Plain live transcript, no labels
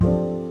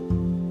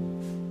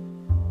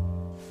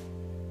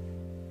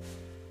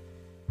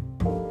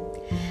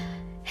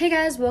Hey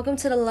guys, welcome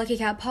to the Lucky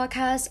Cat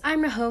Podcast.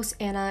 I'm your host,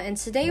 Anna, and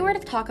today we're going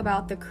to talk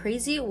about the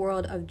crazy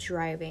world of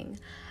driving.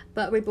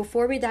 But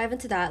before we dive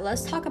into that,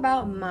 let's talk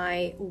about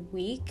my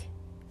week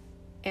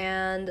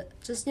and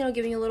just,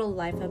 giving you a little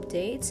life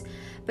update.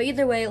 But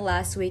either way,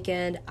 last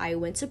weekend I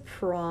went to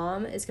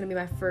prom. It's going to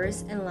be my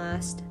first and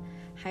last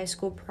high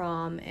school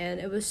prom, and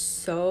it was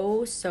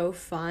so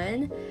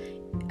fun.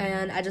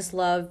 And I just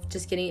love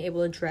just getting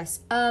able to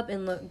dress up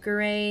and look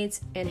great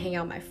and hang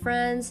out with my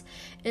friends.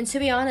 And to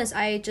be honest,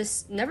 I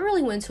just never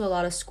really went to a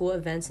lot of school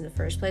events in the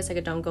first place. Like,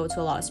 I don't go to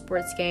a lot of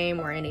sports game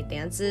or any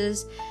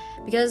dances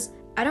because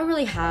I don't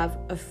really have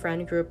a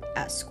friend group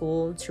at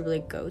school to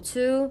really go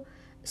to.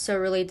 So it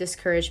really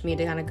discouraged me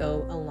to kind of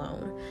go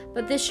alone.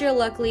 But this year,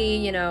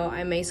 luckily,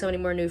 I made so many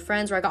more new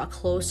friends where I got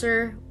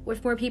closer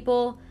with more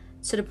people,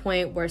 to the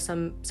point where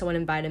someone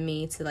invited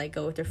me to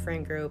go with their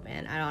friend group,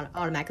 and I don't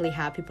automatically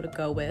have people to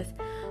go with,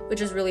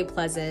 which is really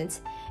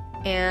pleasant.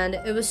 And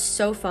it was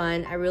so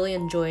fun. I really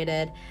enjoyed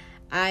it.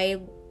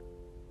 I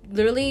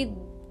literally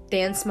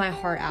danced my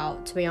heart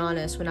out, to be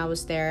honest, when I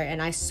was there,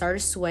 and I started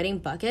sweating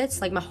buckets.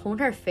 Like, my whole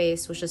entire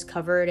face was just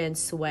covered in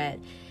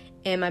sweat,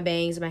 and my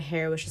bangs and my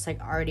hair was just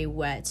already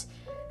wet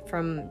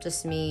from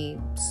just me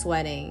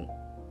sweating.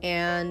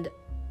 And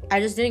I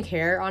just didn't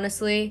care,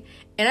 honestly.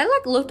 And I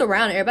looked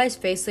around, everybody's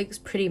face looks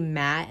pretty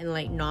matte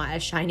and not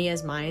as shiny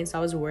as mine. So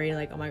I was worried,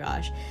 oh my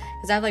gosh,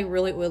 because I have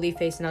really oily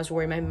face, and I was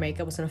worried my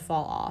makeup was gonna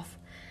fall off.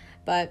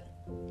 But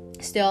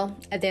still,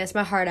 I danced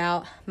my heart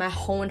out. My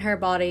whole entire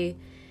body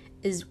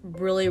is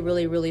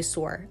really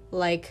sore.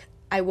 I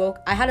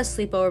had a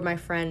sleepover with my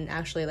friend,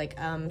 actually.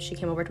 She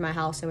came over to my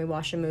house and we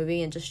watched a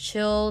movie and just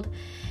chilled.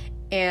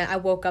 And I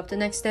woke up the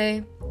next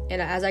day,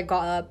 and as I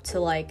got up to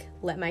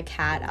let my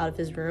cat out of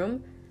his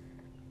room,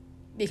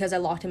 because I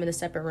locked him in a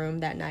separate room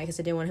that night because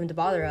I didn't want him to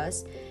bother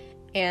us,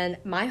 and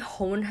my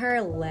whole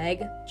entire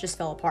leg just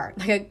fell apart.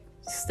 I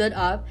stood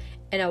up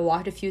and I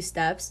walked a few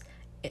steps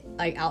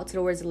out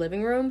towards the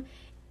living room,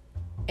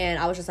 and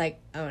I was just oh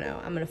no,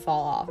 I'm gonna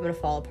fall off, I'm gonna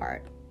fall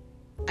apart.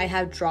 I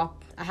have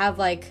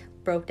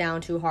broke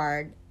down too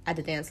hard at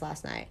the dance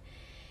last night,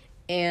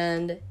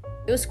 and it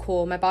was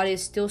cool. My body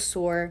is still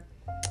sore,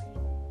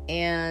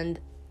 and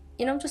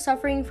just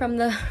suffering from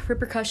the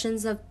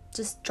repercussions of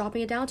just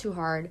dropping it down too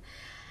hard.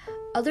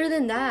 Other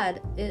than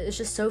that, it's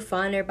just so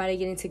fun, everybody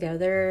getting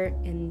together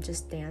and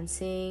just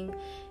dancing.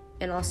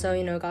 And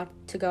also, got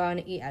to go out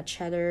and eat at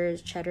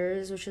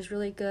Cheddar's, which is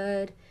really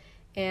good.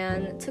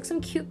 And took some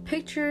cute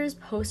pictures,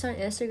 posted on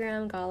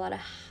Instagram, got a lot of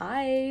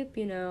hype,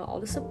 all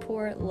the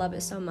support, love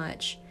it so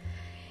much.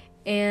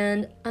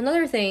 And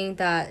another thing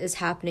that is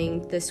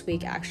happening this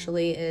week,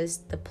 actually, is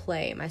the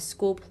play, my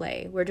school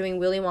play. We're doing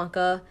Willy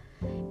Wonka,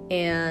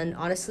 and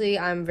honestly,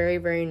 I'm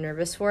very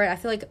nervous for it. I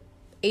feel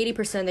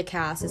 80% of the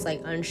cast is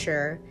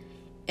unsure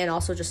and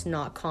also just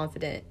not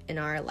confident in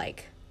our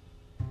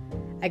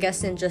I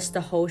guess in just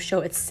the whole show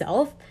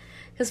itself.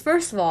 Because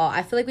first of all,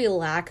 I feel we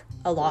lack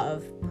a lot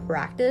of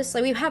practice.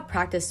 We've had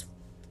practice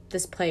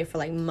this play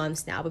for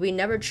months now, but we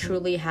never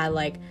truly had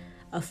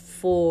a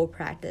full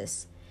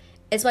practice.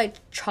 It's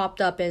chopped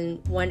up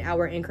in 1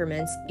 hour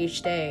increments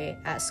each day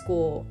at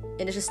school,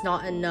 and it's just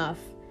not enough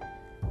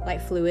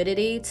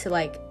fluidity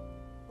to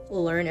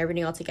learn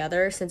everything all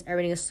together, since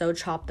everything is so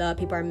chopped up.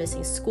 People are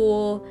missing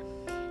school,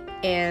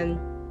 and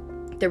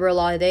there were a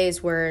lot of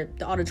days where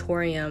the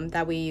auditorium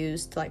that we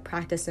used to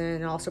practice in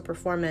and also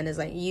perform in is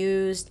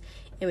used,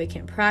 and we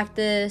can't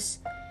practice.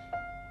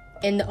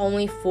 And the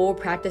only full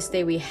practice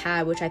day we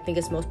had, which I think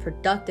is most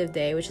productive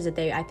day, which is a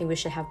day I think we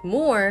should have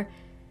more,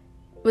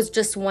 was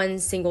just one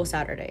single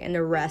Saturday, and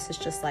the rest is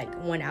just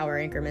 1 hour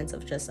increments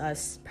of just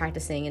us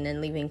practicing and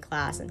then leaving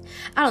class. And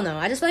I don't know,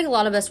 I just feel a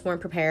lot of us weren't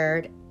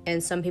prepared,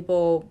 and some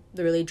people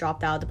really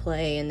dropped out of the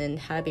play and then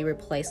had to be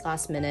replaced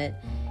last minute,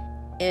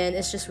 and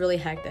it's just really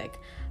hectic.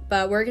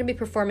 But we're gonna be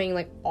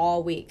performing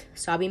all week,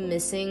 so I'll be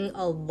missing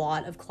a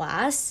lot of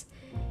class,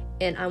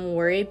 and I'm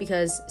worried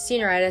because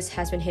senioritis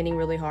has been hitting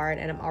really hard,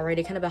 and I'm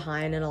already kind of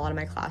behind in a lot of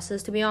my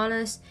classes, to be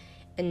honest.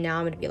 And now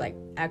I'm gonna be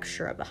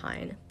extra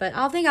behind, but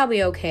I think I'll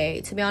be okay.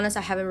 To be honest,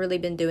 I haven't really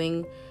been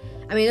doing,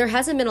 there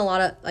hasn't been a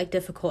lot of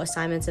difficult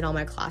assignments in all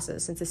my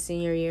classes since the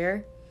senior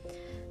year.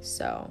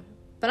 So,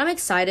 but I'm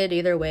excited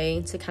either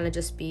way to kind of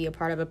just be a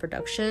part of a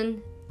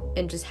production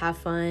and just have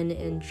fun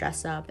and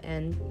dress up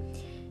and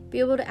be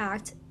able to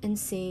act and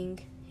sing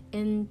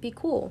and be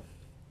cool.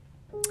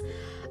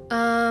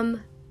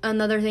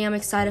 Another thing I'm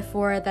excited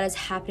for that is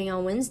happening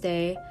on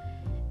Wednesday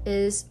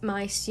is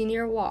my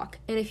senior walk.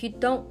 And if you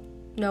don't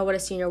know what a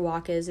senior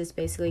walk is, it's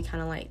basically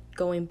kind of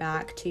going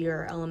back to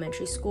your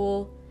elementary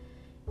school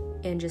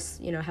and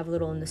just have a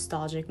little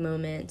nostalgic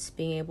moments,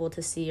 being able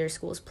to see your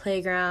school's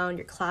playground,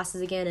 your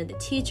classes again, and the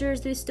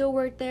teachers who still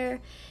work there,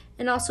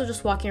 and also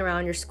just walking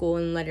around your school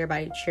and let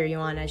everybody cheer you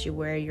on as you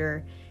wear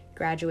your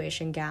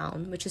graduation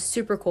gown, which is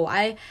super cool.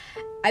 I've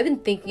been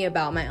thinking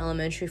about my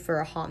elementary for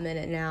a hot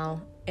minute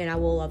now, and I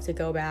will love to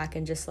go back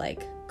and just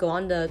go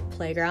on the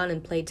playground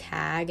and play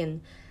tag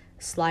and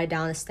slide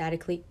down the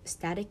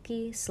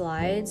staticky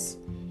slides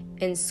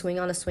and swing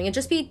on a swing and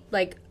just be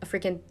a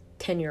freaking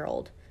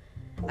 10-year-old.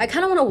 I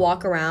kind of want to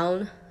walk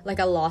around like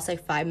I lost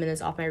like 5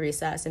 minutes off my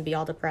recess and be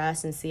all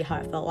depressed and see how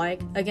it felt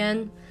like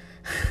again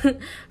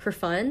for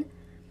fun.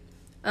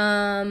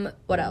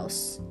 What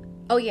else?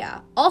 Oh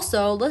yeah.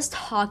 Also, let's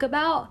talk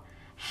about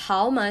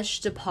how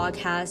much the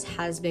podcast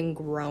has been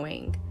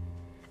growing.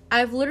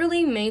 I've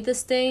literally made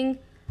this thing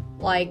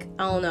like,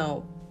 I don't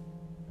know,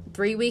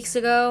 3 weeks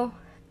ago,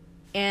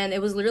 and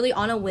it was literally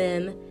on a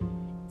whim,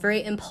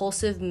 very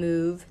impulsive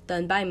move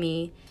done by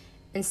me,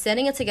 and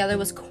setting it together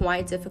was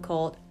quite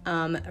difficult.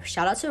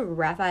 Shout out to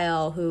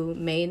Raphael, who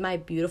made my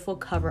beautiful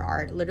cover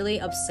art. Literally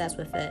obsessed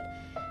with it.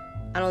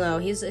 I don't know,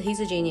 he's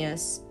a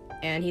genius,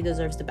 and he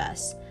deserves the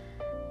best.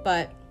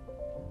 But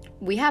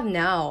we have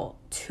now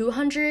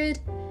 200,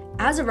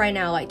 as of right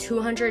now, like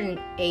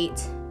 208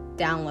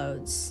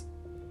 downloads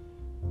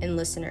and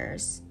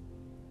listeners.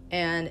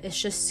 And it's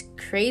just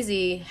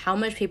crazy how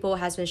much people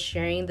has been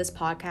sharing this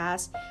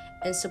podcast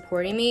and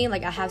supporting me.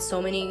 Like, I have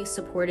so many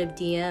supportive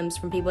DMs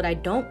from people that I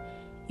don't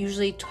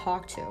usually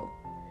talk to.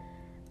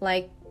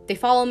 Like, they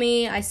follow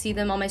me, I see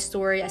them on my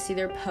story, I see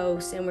their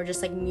posts, and we're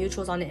just like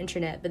mutuals on the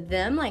internet. But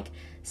them like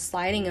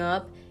sliding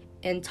up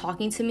and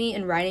talking to me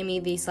and writing me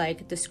these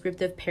like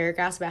descriptive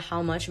paragraphs about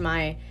how much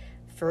my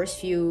first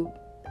few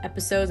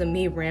episodes of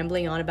me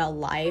rambling on about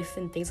life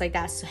and things like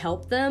that to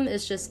help them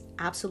is just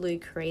absolutely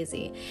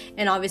crazy.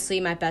 And obviously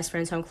my best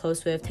friends who I'm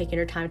close with taking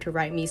her time to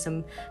write me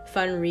some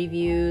fun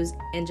reviews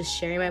and just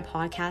sharing my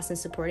podcast and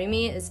supporting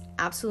me is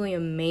absolutely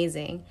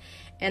amazing.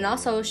 And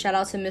also shout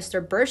out to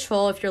Mr.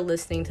 Birchful if you're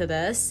listening to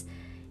this.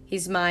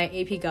 He's my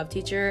AP Gov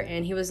teacher,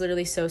 and he was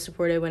literally so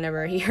supportive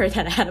whenever he heard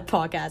that I had a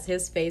podcast.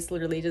 His face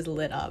literally just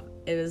lit up.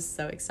 It was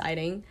so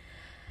exciting.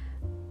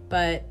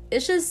 But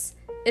it's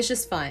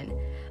just fun.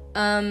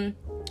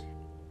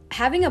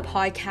 Having a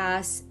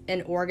podcast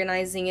and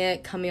organizing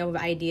it, coming up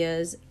with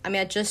ideas. I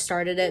mean, I just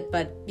started it,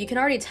 but you can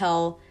already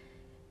tell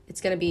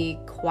it's going to be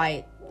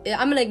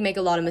I'm going to make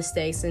a lot of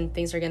mistakes and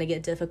things are going to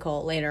get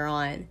difficult later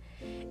on.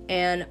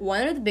 And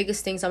one of the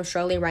biggest things I'm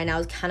struggling right now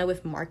is kind of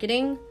with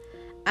marketing.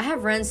 I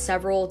have run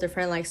several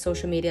different like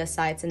social media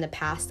sites in the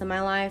past in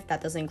my life.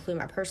 That doesn't include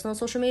my personal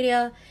social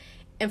media.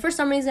 And for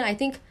some reason, I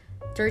think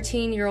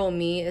 13-year-old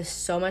me is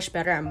so much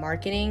better at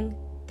marketing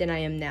than I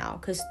am now,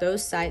 because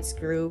those sites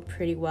grew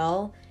pretty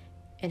well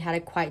and had a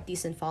quite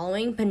decent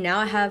following. But now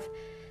I have,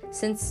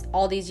 since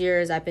all these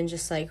years, I've been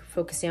just like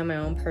focusing on my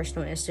own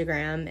personal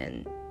Instagram,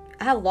 and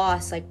I have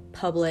lost like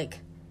public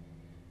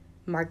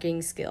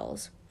marketing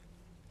skills.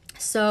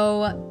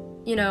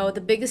 So, you know,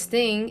 the biggest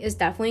thing is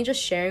definitely just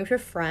sharing with your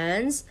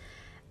friends,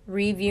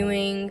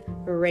 reviewing,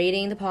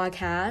 rating the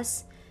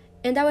podcast,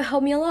 and that would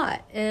help me a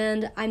lot.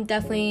 And I'm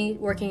definitely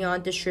working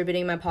on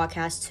distributing my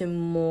podcast to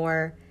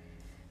more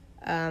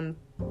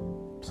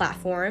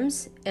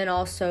platforms, and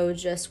also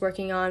just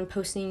working on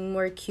posting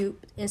more cute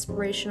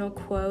inspirational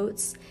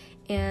quotes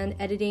and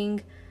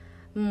editing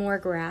more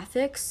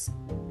graphics,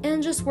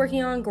 and just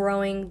working on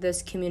growing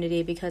this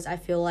community, because I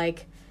feel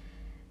like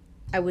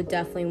I would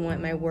definitely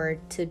want my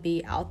word to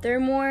be out there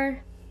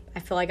more. I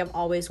feel like I'm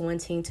always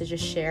wanting to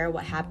just share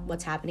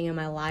what's happening in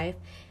my life,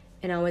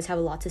 and I always have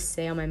a lot to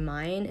say on my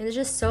mind. And it's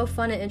just so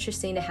fun and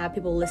interesting to have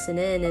people listen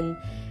in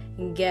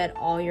and get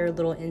all your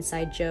little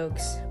inside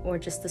jokes or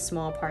just the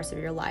small parts of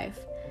your life.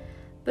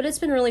 But it's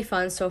been really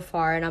fun so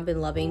far, and I've been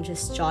loving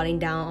just jotting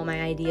down all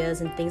my ideas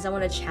and things I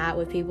want to chat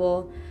with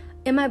people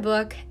in my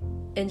book,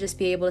 and just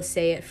be able to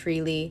say it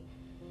freely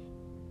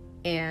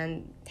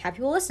and have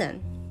people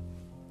listen.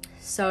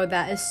 So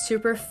that is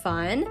super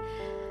fun.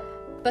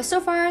 But so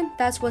far,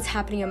 that's what's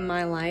happening in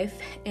my life,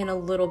 and a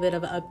little bit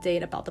of an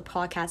update about the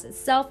podcast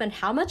itself and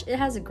how much it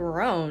has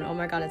grown. Oh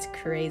my god, it's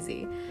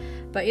crazy.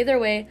 But either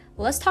way,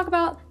 let's talk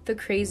about the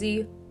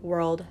crazy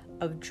world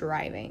of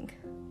driving.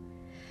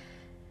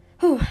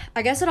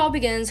 I guess it all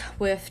begins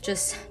with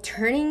just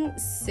turning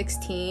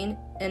 16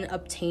 and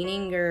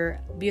obtaining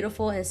your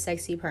beautiful and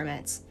sexy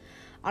permits.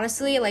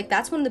 Honestly, like,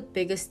 that's one of the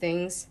biggest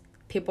things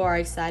people are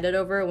excited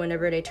over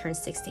whenever they turn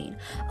 16.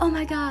 Oh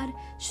my god,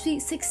 sweet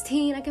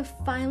 16, I can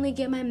finally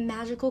get my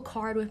magical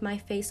card with my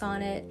face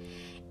on it,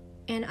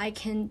 and I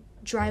can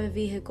drive a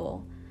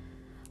vehicle.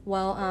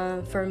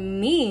 Well, for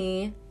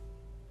me,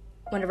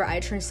 whenever I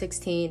turned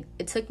 16,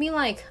 it took me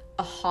like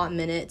a hot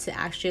minute to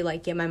actually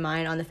like get my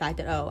mind on the fact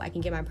that, I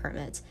can get my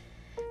permits.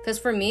 Because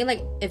for me,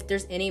 like, if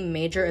there's any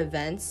major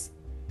events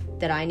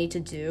that I need to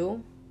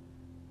do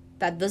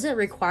that doesn't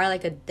require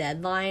like a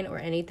deadline or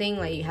anything,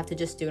 like you have to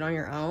just do it on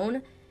your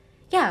own,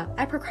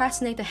 I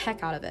procrastinate the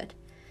heck out of it.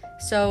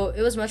 So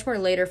it was much more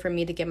later for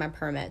me to get my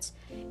permits.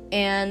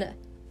 And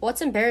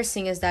what's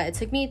embarrassing is that it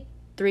took me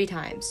 3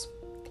 times.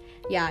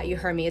 Yeah, you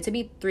heard me. It took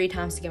me 3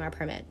 times to get my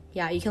permit.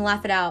 Yeah, you can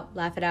laugh it out.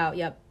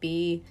 Yep,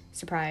 be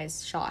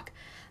surprised, shock.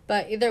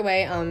 But either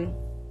way,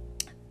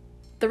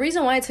 the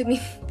reason why it took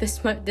me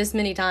this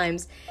many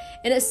times,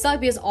 and it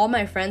sucked because all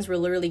my friends were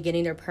literally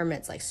getting their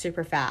permits like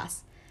super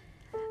fast.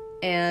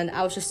 And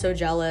I was just so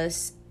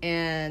jealous,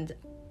 and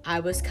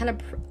I was kind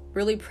of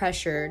really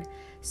pressured.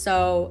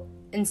 So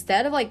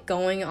instead of like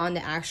going on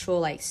the actual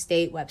like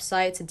state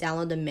website to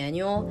download the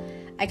manual,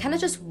 I kind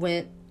of just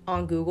went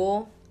on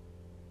Google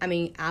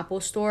Apple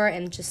Store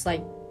and just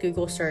like not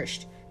Google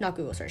searched,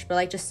 but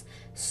like just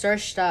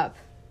searched up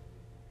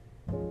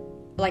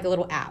like a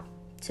little app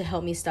to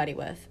help me study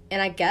with.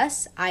 And I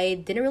guess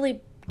I didn't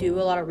really do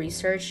a lot of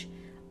research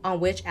on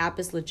which app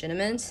is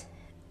legitimate,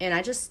 and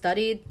I just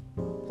studied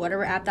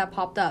whatever app that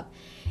popped up.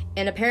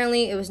 And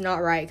apparently it was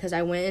not right, because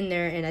I went in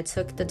there and I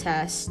took the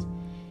test,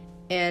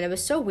 and it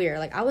was so weird.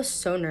 Like, I was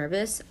so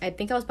nervous. I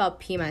think I was about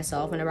to pee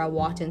myself whenever I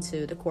walked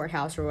into the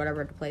courthouse or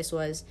whatever the place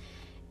was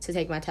to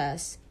take my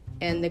test.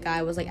 And the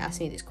guy was like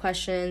asking me these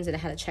questions, and I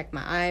had to check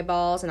my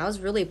eyeballs, and I was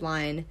really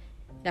blind,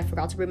 and I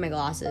forgot to bring my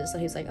glasses. So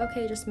he was like,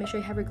 okay, just make sure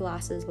you have your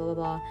glasses, blah, blah,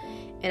 blah.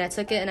 And I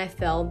took it, and I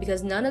failed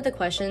because none of the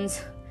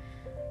questions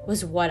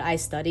was what I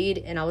studied,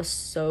 and I was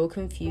so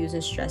confused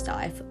and stressed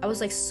out. I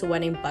was like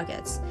sweating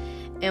buckets.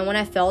 And when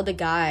I failed, the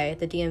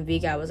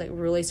DMV guy was like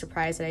really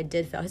surprised that I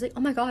did fail. He's like, oh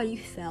my god, you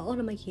failed? And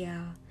I'm like,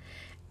 yeah.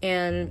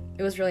 And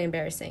it was really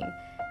embarrassing.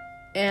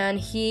 And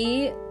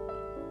he,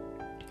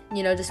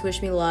 just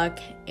wished me luck,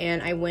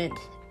 and I went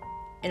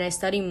and I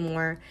studied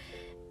more.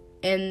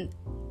 And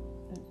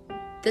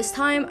this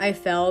time I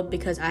failed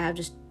because I have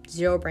just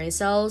 0 brain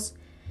cells,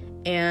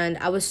 and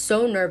I was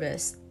so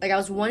nervous. Like, I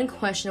was one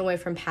question away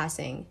from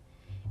passing,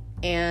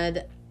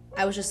 and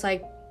I was just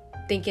like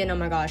thinking, oh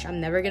my gosh, I'm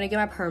never gonna get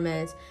my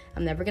permits,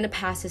 I'm never gonna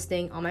pass this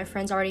thing, all my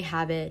friends already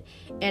have it.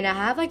 And I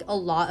have like a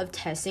lot of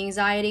test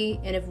anxiety,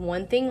 and if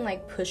one thing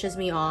like pushes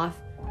me off,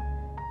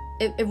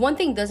 if one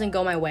thing doesn't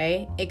go my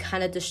way, it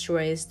kind of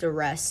destroys the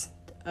rest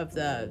of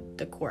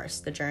the course,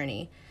 the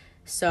journey.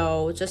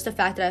 So just the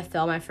fact that I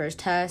failed my first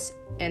test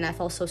and I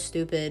felt so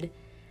stupid,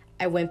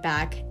 I went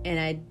back and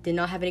I did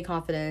not have any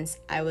confidence.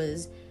 I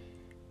was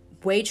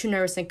way too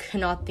nervous and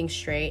could not think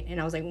straight, and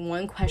I was like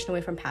one question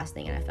away from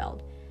passing, and I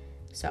failed.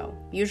 So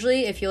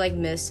usually if you like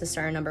miss a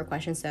certain number of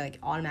questions, they like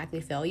automatically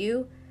fail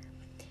you.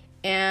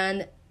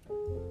 And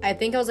I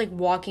think I was like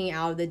walking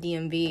out of the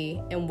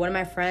DMV, and one of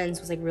my friends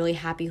was like really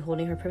happy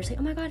holding her purse, like,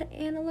 oh my god,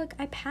 Anna, look,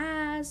 I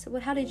passed.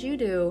 How did you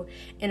do?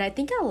 And I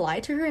think I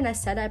lied to her and I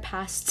said I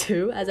passed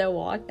too as I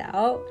walked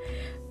out,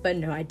 but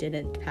no, I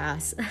didn't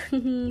pass.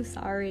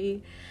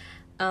 Sorry.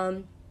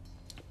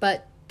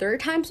 But 3rd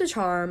time's the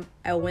charm.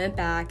 I went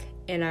back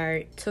and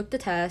I took the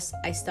test.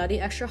 I studied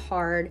extra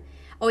hard.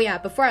 Oh yeah,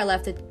 before I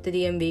left, the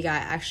DMV guy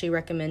actually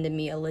recommended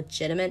me a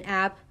legitimate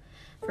app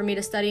for me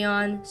to study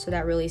on, so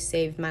that really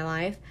saved my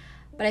life.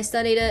 But I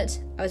studied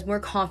it. I was more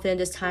confident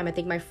this time. I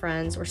think my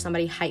friends or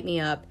somebody hyped me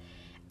up.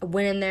 I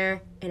went in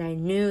there and I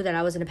knew that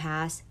I was going to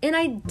pass, and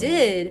I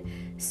did.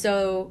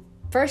 So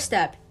first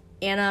step,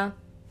 Anna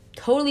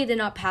totally did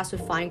not pass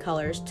with flying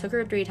colors. Took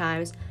her 3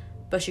 times,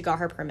 but she got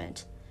her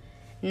permit.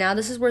 Now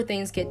this is where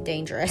things get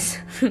dangerous.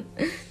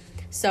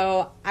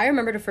 So I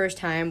remember the first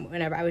time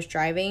whenever I was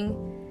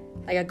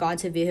driving, like I got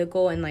into a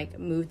vehicle and like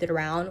moved it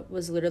around,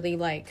 was literally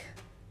like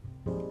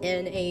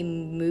in a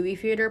movie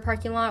theater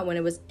parking lot when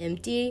it was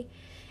empty.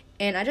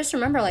 And I just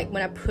remember like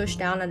when I pushed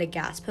down on the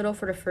gas pedal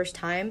for the first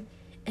time,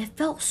 it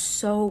felt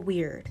so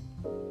weird.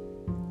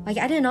 Like,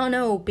 I did not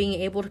know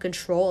being able to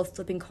control a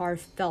flipping car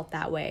felt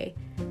that way.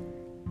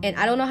 And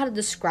I don't know how to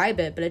describe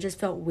it, but it just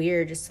felt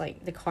weird, just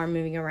like the car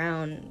moving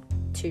around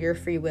to your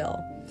free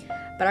will.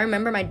 But I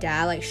remember my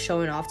dad like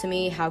showing off to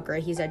me how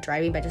great he's at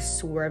driving by just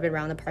swerving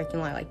around the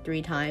parking lot like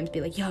 3 times,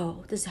 be like,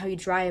 yo, this is how you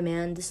drive,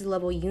 man. This is the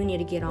level you need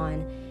to get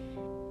on.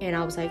 And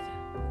I was like,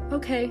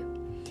 okay.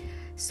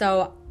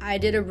 So I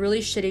did a really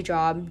shitty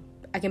job.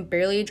 I can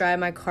barely drive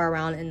my car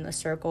around in a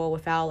circle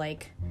without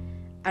like,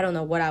 I don't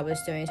know what I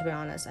was doing, to be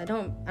honest. I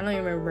don't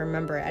even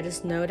remember it. I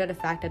just know that the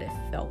fact that it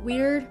felt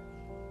weird.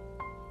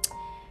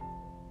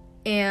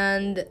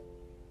 And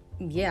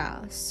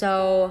yeah,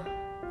 so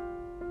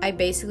I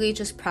basically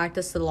just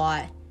practiced a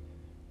lot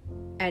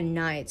at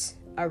night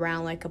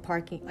around like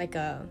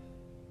a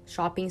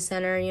shopping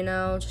center,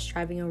 just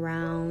driving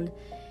around.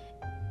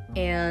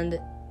 And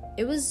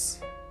it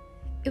was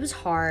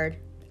hard.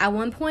 At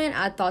one point,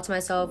 I thought to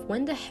myself,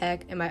 when the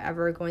heck am I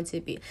ever going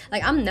to be?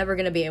 Like, I'm never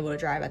going to be able to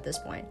drive at this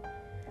point.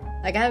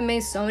 Like, I have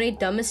made so many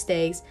dumb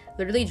mistakes.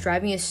 Literally,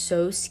 driving is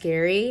so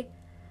scary.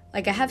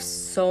 Like, I have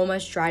so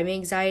much driving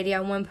anxiety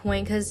at one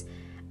point because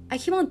I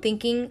keep on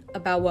thinking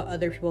about what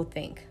other people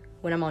think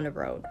when I'm on the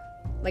road.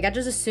 Like, I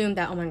just assume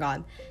that, oh my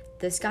god,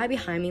 this guy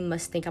behind me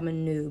must think I'm a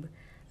noob.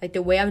 Like,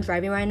 the way I'm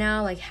driving right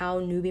now, like, how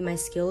newbie my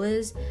skill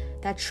is,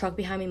 that truck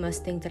behind me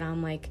must think that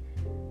I'm, like,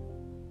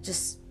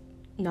 just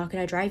not good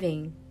at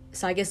driving.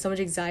 So I get so much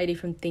anxiety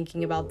from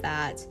thinking about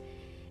that.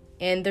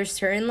 And there's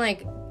certain,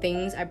 like,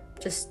 things I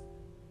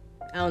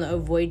don't know,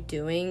 avoid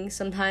doing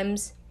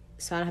sometimes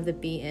so I don't have to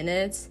be in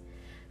it.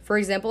 For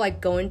example,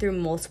 like, going through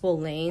multiple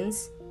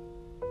lanes.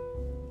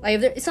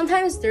 Like,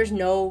 sometimes there's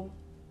no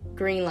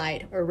green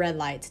light or red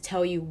light to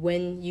tell you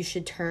when you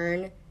should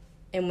turn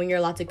and when you're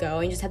allowed to go,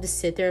 and you just have to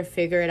sit there and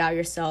figure it out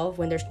yourself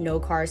when there's no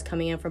cars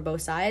coming in from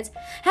both sides.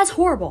 That's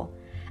horrible.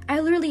 I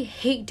literally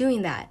hate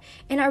doing that.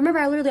 And I remember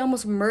I literally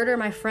almost murdered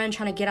my friend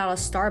trying to get out of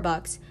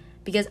Starbucks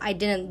because I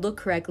didn't look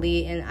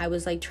correctly, and I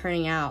was like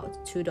turning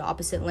out to the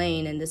opposite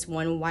lane, and this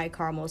one white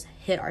car almost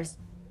hit our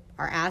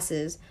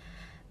asses.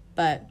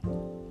 But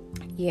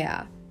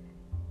yeah,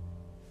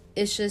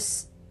 it's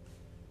just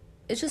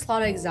a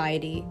lot of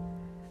anxiety.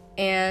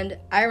 And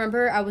I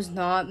remember I was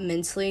not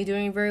mentally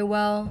doing very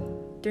well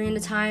during the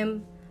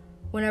time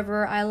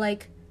whenever I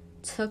like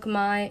took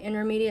my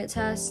intermediate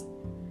test.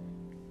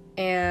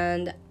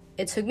 And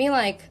it took me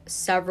like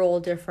several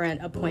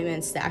different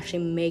appointments to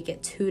actually make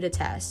it to the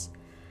test.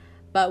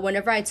 But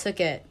whenever I took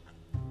it,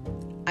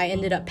 I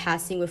ended up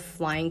passing with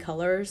flying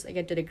colors. Like,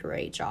 I did a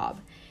great job.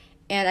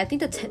 And I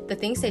think the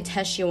things they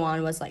test you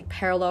on was like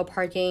parallel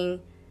parking,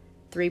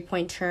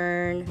 3-point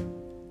turn,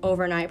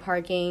 overnight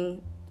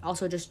parking,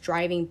 also just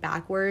driving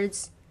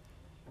backwards,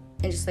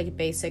 and just like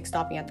basic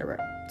stopping at the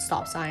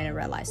stop sign and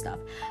red light stuff.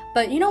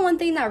 But you know, one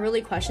thing that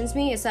really questions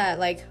me is that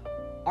like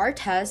our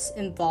test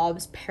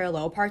involves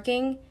parallel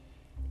parking,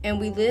 and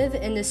we live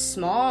in this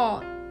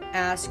small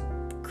ass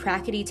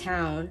crackety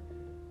town.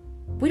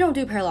 We don't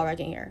do parallel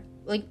parking here.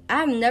 Like,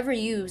 I've never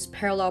used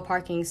parallel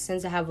parking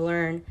since I have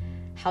learned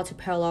how to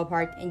parallel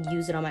park and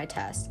use it on my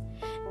test.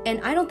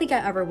 And I don't think I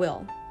ever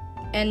will.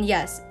 And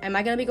yes, am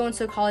I going to be going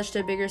to college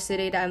to a bigger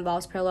city that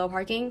involves parallel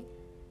parking?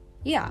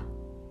 Yeah.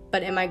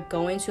 But am I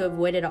going to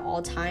avoid it at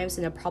all times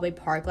and then probably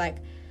park like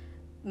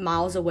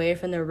miles away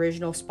from the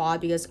original spot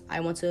because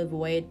I want to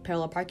avoid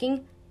parallel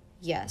parking?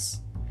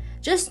 Yes.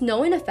 Just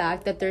knowing the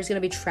fact that there's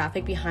going to be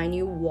traffic behind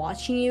you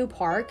watching you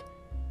park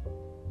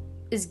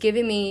is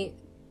giving me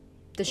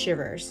the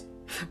shivers.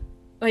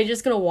 Like,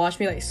 just gonna watch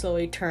me like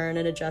slowly turn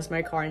and adjust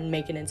my car and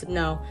make it into...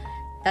 No,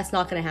 that's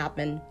not gonna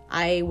happen.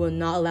 I will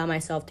not allow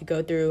myself to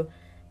go through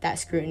that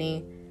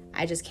scrutiny.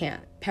 I just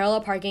can't.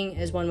 Parallel parking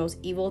is one of the most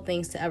evil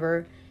things to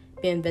ever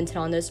be invented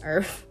on this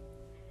earth,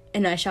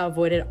 and I shall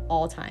avoid it at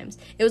all times.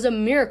 It was a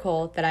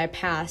miracle that I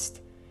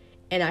passed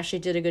and actually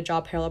did a good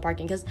job parallel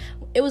parking, because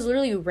it was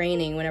literally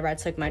raining whenever I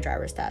took my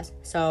driver's test.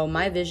 So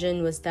my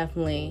vision was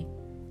definitely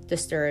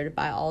disturbed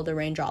by all the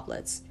rain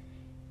droplets.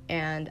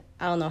 And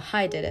I don't know how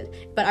I did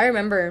it. But I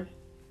remember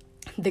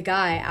the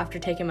guy, after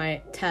taking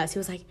my test, he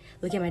was like,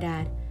 look at my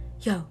dad.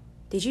 Yo,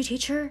 did you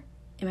teach her?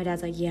 And my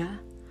dad's like, yeah.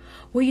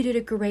 Well, you did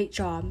a great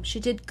job.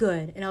 She did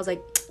good. And I was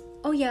like,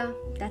 oh yeah,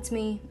 that's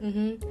me.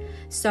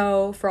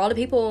 So for all the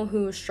people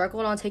who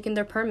struggled on taking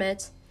their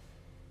permit,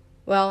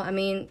 well, I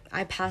mean,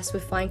 I passed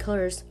with flying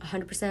colors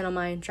 100% on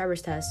my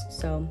driver's test.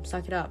 So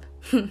suck it up.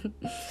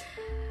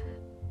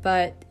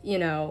 But, you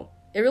know,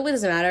 it really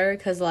doesn't matter,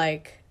 because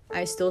like,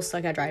 I still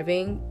suck at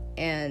driving,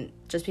 and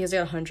just because I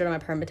got 100 on my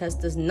permit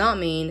test does not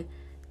mean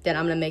that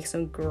I'm gonna make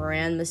some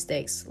grand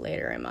mistakes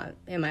later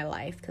in my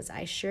life, because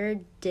I sure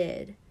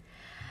did.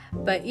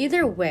 But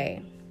either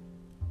way,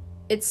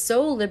 it's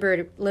so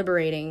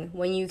liberating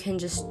when you can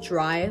just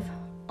drive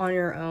on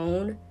your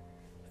own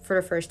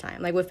for the first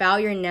time, like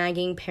without your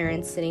nagging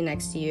parents sitting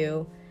next to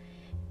you,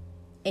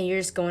 and you're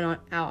just going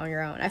out on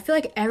your own. I feel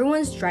like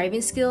everyone's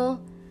driving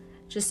skill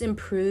just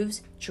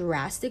improves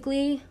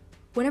drastically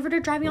whenever they're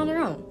driving on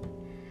their own.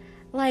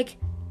 Like,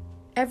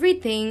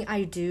 everything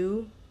I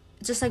do,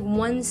 just like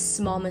one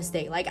small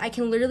mistake. Like, I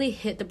can literally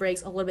hit the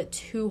brakes a little bit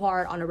too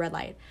hard on a red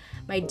light.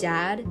 My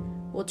dad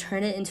will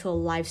turn it into a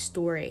life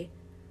story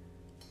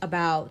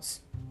about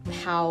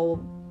how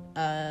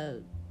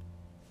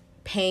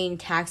paying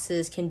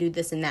taxes can do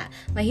this and that.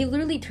 Like, he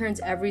literally turns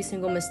every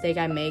single mistake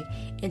I make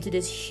into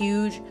this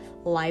huge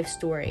life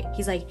story.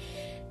 He's like,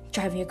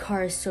 driving a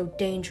car is so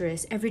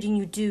dangerous. Everything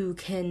you do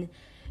can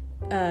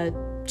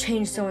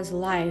change someone's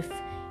life.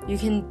 You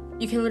can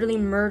literally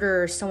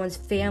murder someone's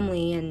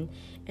family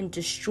and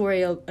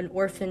destroy an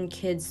orphan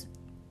kid's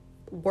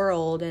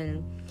world,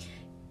 and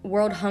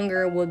world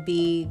hunger would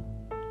be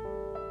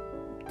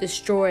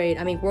destroyed.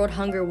 I mean, world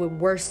hunger would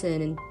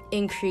worsen and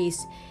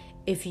increase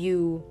if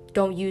you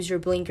don't use your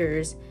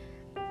blinkers.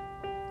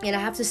 And I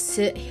have to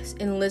sit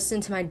and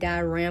listen to my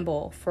dad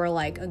ramble for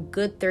like a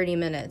good 30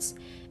 minutes.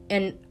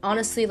 And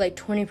honestly, like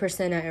 20%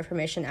 of that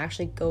information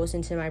actually goes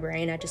into my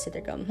brain. I just sit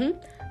there going,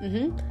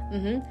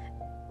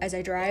 as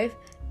I drive.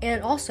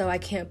 And also, I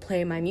can't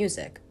play my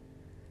music.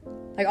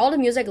 Like, all the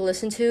music I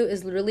listen to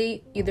is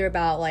literally either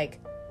about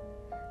like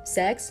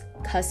sex,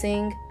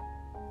 cussing,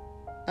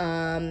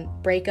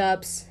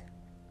 breakups,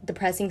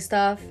 depressing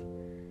stuff,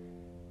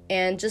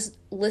 and just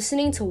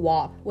listening to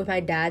WAP with my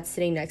dad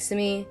sitting next to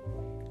me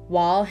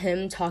while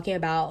him talking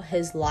about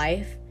his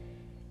life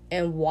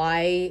and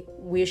why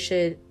we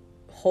should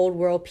hold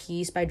world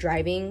peace by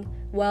driving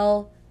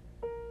well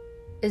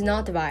is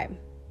not the vibe.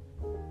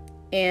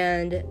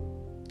 And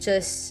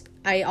just,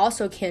 I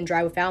also can't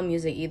drive without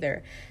music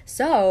either.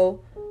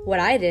 So what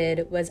I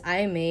did was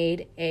I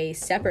made a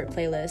separate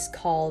playlist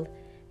called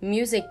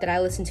music that I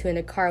listen to in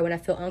the car when I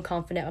feel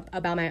unconfident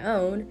about my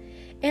own,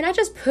 and I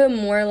just put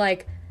more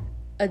like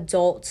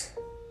adult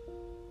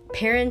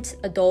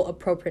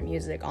appropriate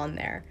music on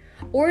there.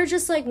 Or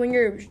just like when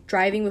you're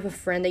driving with a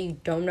friend that you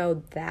don't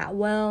know that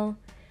well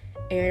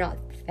and you're not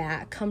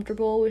that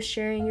comfortable with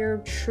sharing your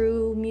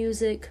true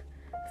music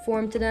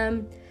form to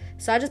them.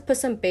 So I just put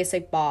some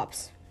basic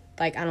bops,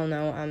 like, I don't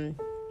know,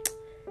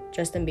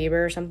 Justin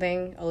Bieber or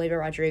something, Olivia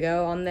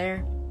Rodrigo on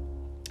there,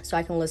 so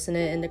I can listen to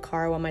it in the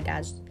car while my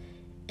dad's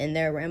in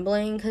there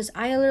rambling, because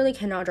I literally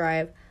cannot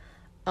drive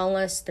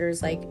unless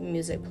there's like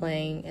music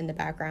playing in the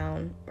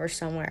background or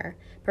somewhere.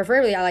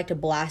 Preferably I like to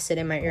blast it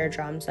in my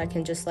eardrums so I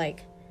can just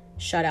like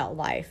shut out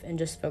life and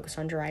just focus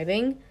on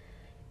driving.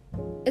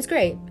 It's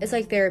great. It's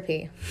like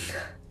therapy.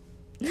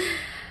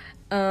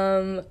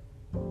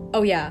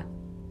 Oh yeah,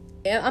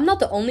 I'm not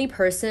the only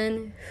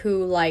person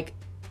who like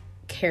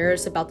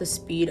cares about the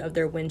speed of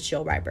their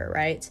windshield wiper,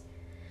 right?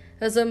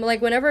 Because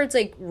like whenever it's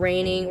like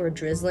raining or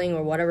drizzling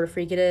or whatever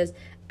freak it is,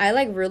 I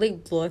like really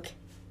look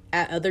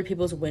at other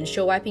people's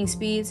windshield wiping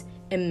speeds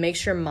and make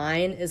sure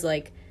mine is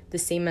like the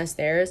same as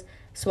theirs,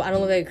 so I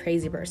don't look like a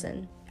crazy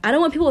person. I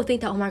don't want people to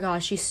think that, oh my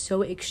gosh, she's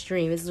so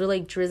extreme. It's literally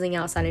like drizzling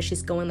outside and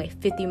she's going like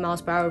 50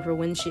 miles per hour with her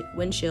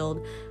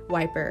windshield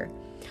wiper.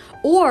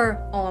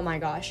 Or, oh my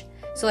gosh,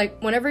 so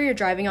like whenever you're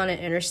driving on an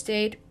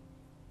interstate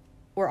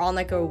or on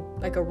like a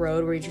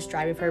road where you're just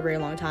driving for a very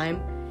long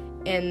time,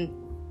 and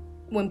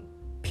when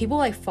people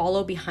like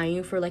follow behind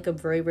you for like a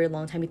very, very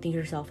long time, you think to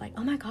yourself like,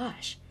 oh my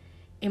gosh,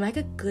 am I like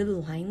a good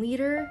line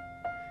leader?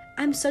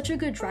 I'm such a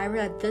good driver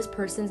that this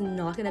person's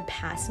not gonna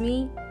pass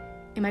me.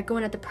 Am I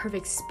going at the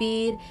perfect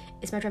speed?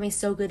 Is my driving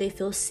so good they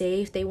feel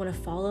safe? They want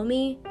to follow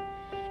me?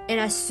 And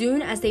as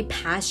soon as they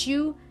pass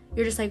you,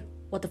 you're just like,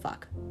 what the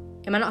fuck?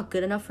 Am I not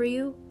good enough for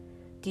you?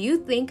 Do you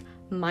think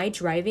my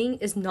driving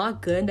is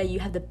not good that you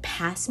have to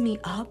pass me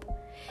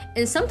up?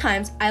 And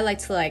sometimes I like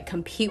to like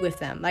compete with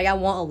them. Like I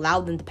won't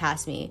allow them to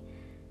pass me.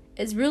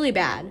 It's really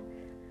bad.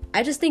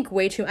 I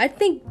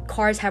think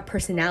cars have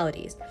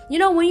personalities. You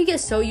know, when you get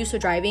so used to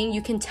driving,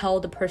 you can tell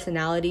the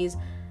personalities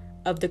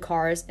of the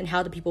cars and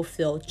how the people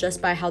feel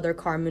just by how their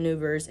car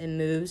maneuvers and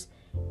moves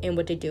and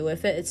what they do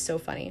with it. It's so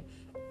funny.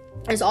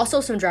 There's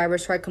also some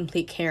drivers who are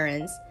complete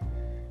Karens.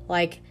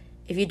 Like,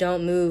 if you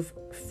don't move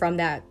from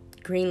that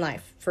green light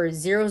for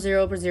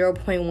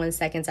 0.1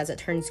 seconds as it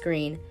turns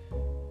green,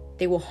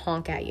 they will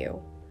honk at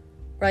you.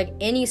 Or like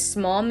any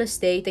small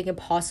mistake they can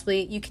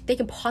possibly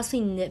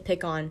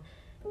nitpick on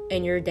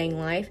in your dang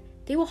life,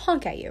 they will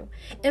honk at you.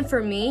 And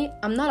for me,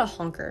 I'm not a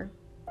honker.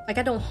 Like,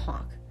 I don't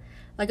honk.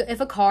 Like, if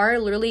a car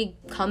literally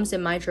comes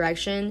in my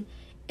direction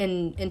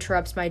and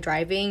interrupts my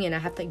driving and I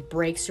have to like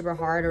brake super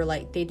hard or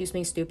like they do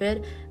something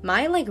stupid,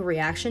 my like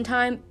reaction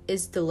time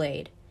is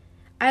delayed.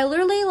 I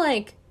literally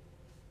like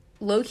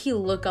low-key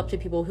look up to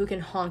people who can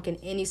honk in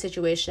any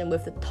situation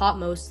with the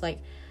topmost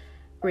like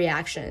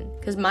reaction,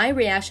 because my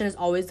reaction is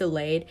always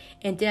delayed.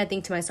 And then I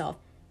think to myself,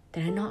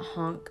 did I not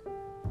honk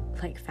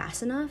like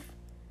fast enough?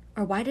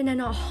 Or why didn't I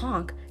not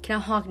honk? Can I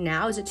honk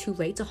now? Is it too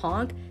late to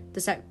honk?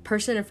 Does that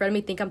person in front of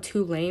me think I'm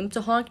too lame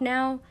to honk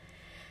now?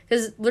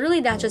 Because literally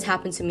that just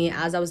happened to me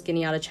as I was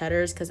getting out of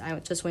Cheddar's, because I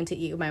just went to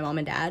eat with my mom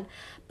and dad.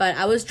 But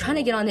I was trying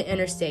to get on the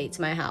interstate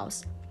to my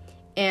house,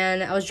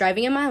 and I was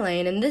driving in my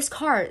lane, and this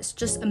car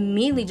just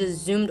immediately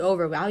just zoomed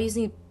over without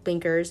using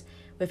blinkers,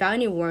 without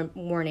any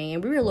warning,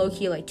 and we were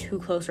low-key like too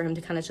close for him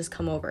to kind of just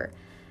come over.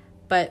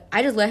 But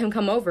I just let him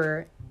come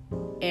over,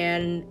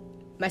 and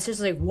my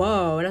sister's like,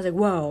 whoa, and I was like,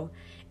 whoa.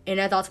 And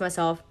I thought to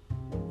myself,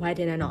 why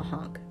didn't I not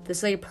honk? This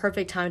is like a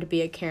perfect time to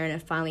be a Karen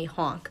and finally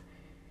honk.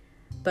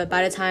 But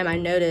by the time I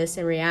noticed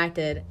and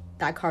reacted,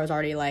 that car was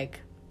already like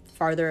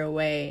farther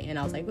away, and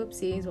I was like,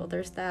 whoopsies, well,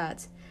 there's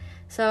that.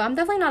 So I'm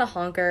definitely not a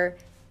honker,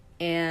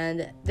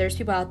 and there's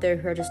people out there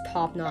who are just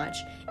top notch.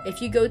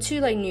 If you go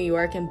to like New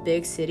York and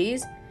big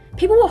cities,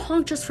 people will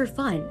honk just for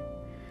fun.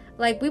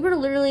 Like, we were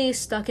literally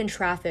stuck in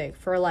traffic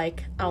for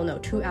like, I don't know,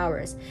 2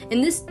 hours.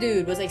 And this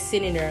dude was like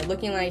sitting there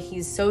looking like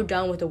he's so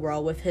done with the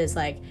world with his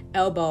like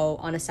elbow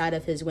on the side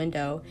of his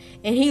window.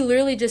 And he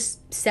literally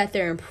just sat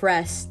there and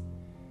pressed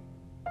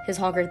his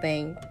honker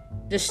thing.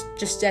 Just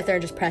sat there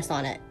and just pressed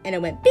on it. And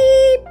it went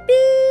beep,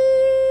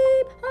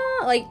 beep,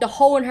 honk, like the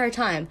whole entire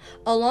time.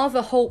 Along with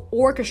a whole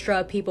orchestra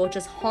of people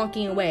just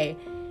honking away.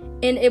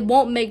 And it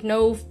won't make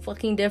no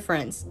fucking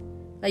difference.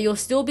 Like, you'll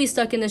still be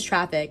stuck in this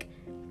traffic.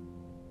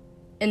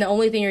 And the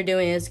only thing you're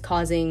doing is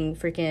causing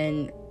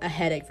freaking a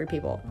headache for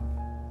people.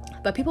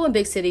 But people in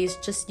big cities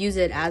just use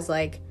it as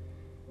like,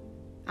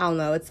 I don't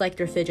know, it's like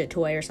their fidget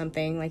toy or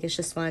something. Like, it's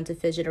just fun to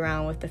fidget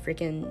around with the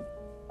freaking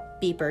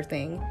beeper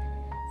thing.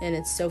 And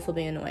it's so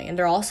flipping annoying. And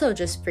they're also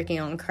just freaking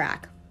on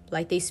crack.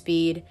 Like, they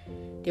speed,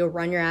 they'll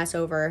run your ass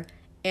over.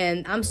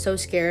 And I'm so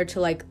scared to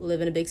like live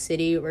in a big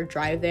city or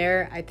drive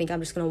there. I think I'm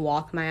just gonna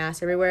walk my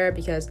ass everywhere,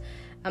 because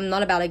I'm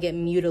not about to get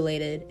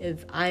mutilated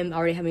if I'm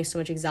already having so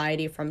much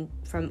anxiety from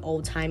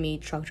old-timey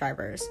truck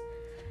drivers.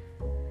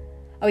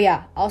 Oh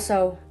yeah,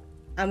 also,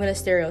 I'm gonna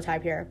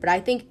stereotype here, but I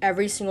think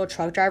every single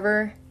truck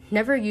driver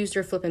never used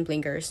their flippin'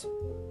 blinkers.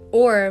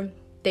 Or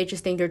they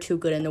just think they're too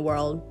good in the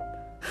world.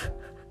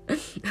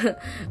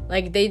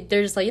 Like,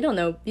 they're just like, you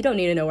don't need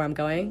to know where I'm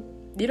going.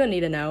 You don't need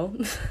to know.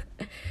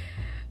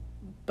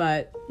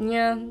 But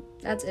yeah,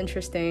 that's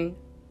interesting.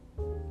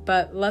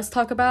 But let's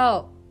talk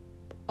about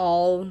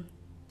all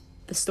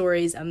the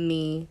stories of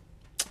me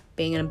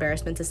being an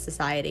embarrassment to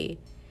society.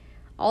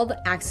 All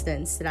the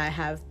accidents that I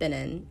have been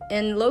in.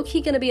 And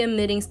low-key gonna be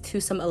admitting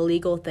to some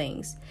illegal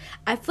things.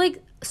 I feel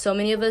like so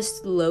many of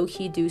us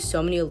low-key do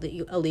so many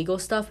illegal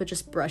stuff, but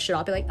just brush it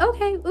off. Be like,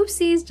 okay,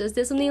 oopsies, just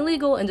did something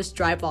illegal, and just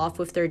drive off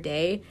with their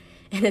day.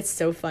 and it's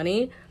so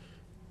funny.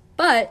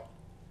 But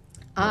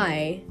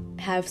I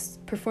have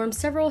performed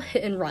several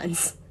hit and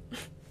runs.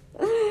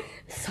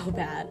 So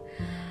bad.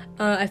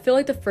 I feel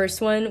like the first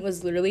one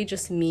was literally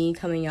just me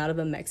coming out of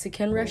a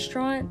Mexican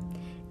restaurant,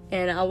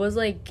 and I was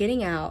like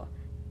getting out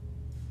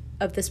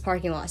of this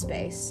parking lot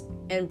space,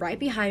 and right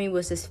behind me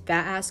was this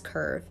fat ass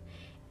curve,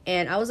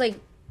 and I was like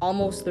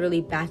almost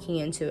literally backing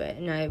into it,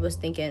 and I was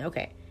thinking,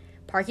 okay,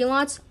 parking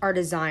lots are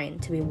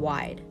designed to be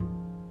wide.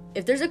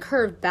 If there's a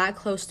curve that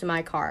close to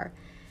my car,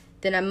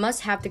 then I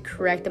must have the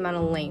correct amount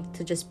of length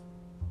to just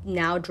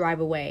now drive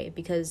away,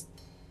 because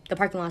the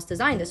parking lot's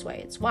designed this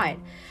way. It's wide.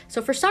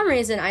 So for some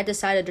reason, I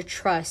decided to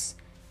trust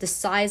the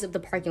size of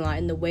the parking lot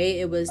and the way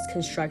it was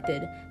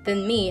constructed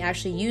than me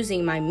actually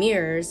using my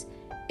mirrors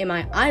and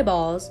my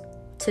eyeballs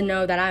to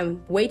know that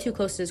I'm way too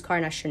close to this car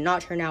and I should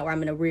not turn out, or I'm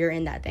going to rear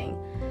end that thing.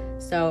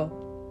 So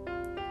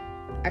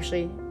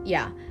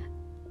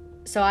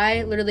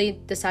I literally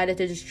decided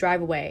to just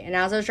drive away. And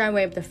as I was driving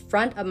away, the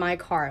front of my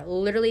car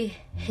literally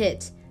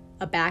hit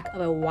a back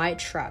of a white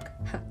truck.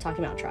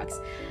 Talking about trucks.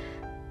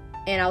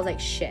 And I was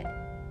like, shit.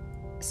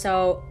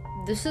 So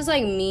this is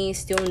like me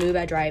still noob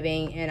at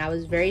driving, and I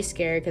was very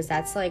scared because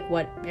that's like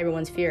what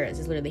everyone's fear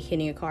is literally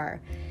hitting a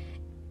car.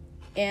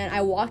 And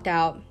I walked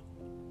out,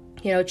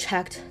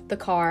 checked the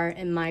car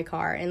and my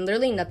car, and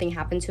literally nothing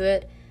happened to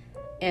it.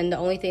 And the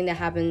only thing that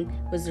happened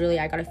was literally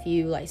I got a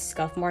few like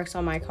scuff marks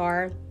on my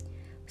car.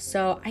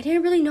 So I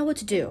didn't really know what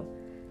to do.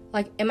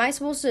 Like, am I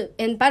supposed to,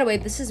 and by the way,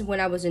 this is when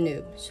I was a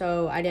noob,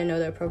 so I didn't know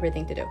the appropriate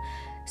thing to do.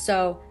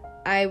 So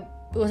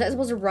was I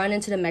supposed to run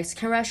into the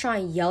Mexican restaurant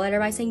and yell at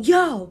everybody saying,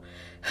 yo,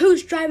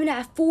 who's driving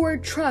that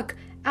Ford truck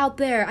out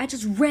there? I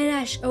just ran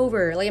Ash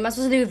over. Like, am I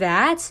supposed to do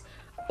that?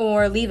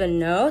 Or leave a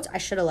note? I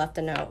should have left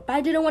a note. But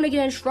I didn't want to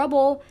get in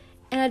trouble,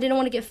 and I didn't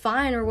want to get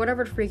fined or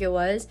whatever the freak it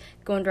was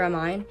going through my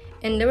mind.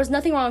 And there was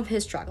nothing wrong with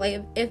his truck.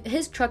 Like, if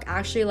his truck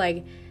actually,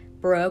 like,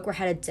 broke or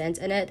had a dent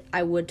in it,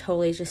 I would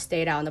totally just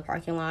stayed out in the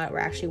parking lot or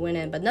actually went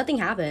in. But nothing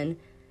happened,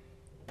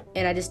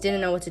 and I just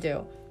didn't know what to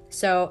do.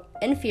 So,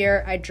 in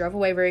fear, I drove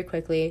away very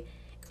quickly.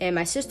 And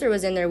my sister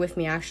was in there with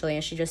me, actually,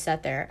 and she just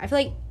sat there. I feel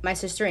like my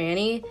sister,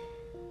 Annie,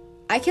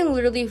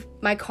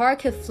 my car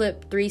could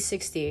flip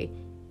 360,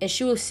 and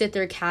she will sit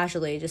there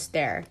casually, just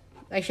there.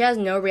 Like, she has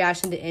no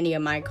reaction to any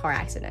of my car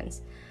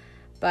accidents.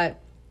 But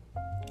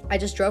I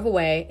just drove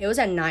away. It was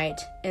at night,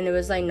 and there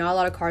was, like, not a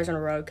lot of cars on the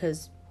road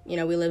because, we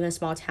live in a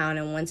small town,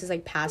 and once it's,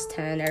 like, past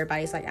 10,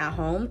 everybody's, like, at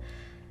home.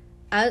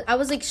 I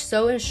was, like,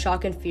 so in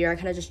shock and fear, I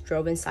kind of just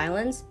drove in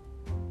silence.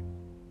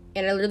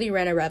 And I literally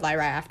ran a red light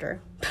right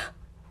after.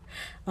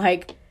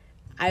 Like,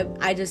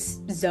 I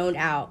just zoned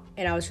out,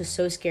 and I was just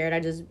so scared. I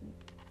just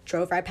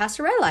drove right past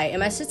a red light, and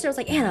my sister was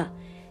like, Anna,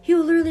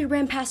 you literally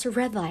ran past a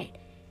red light.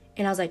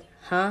 And I was like,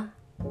 huh?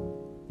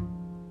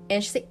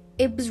 And she's like,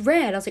 it was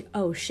red. I was like,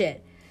 oh,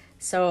 shit.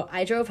 So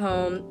I drove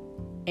home,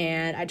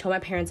 and I told my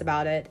parents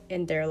about it,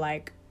 and they're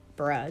like,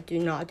 bruh, do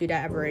not do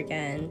that ever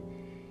again,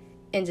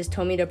 and just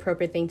told me the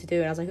appropriate thing to do,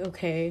 and I was like,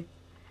 okay.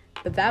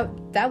 But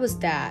that was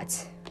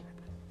that.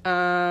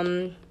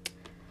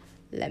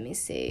 Let me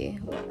see.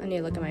 I need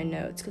to look at my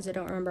notes because I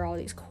don't remember all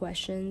these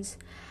questions.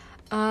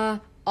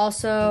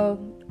 Also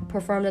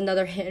performed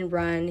another hit and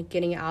run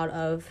getting out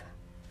of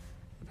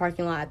the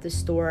parking lot at the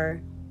store.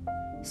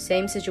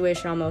 Same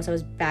situation almost. I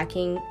was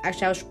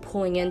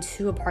pulling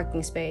into a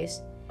parking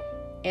space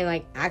and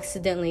like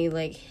accidentally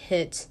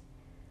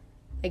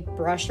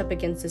brushed up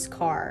against this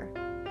car.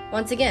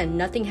 Once again,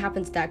 nothing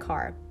happened to that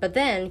car, but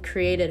then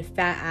created a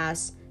fat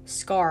ass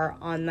scar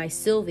on my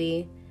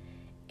Sylvie,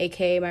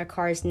 aka my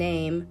car's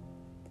name.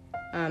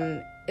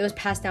 It was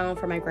passed down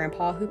from my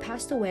grandpa, who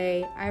passed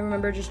away. I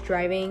remember just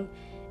driving,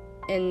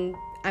 and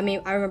I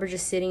remember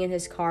just sitting in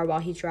his car while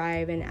he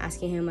drove and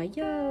asking him, like,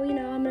 yo, I'm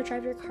gonna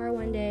drive your car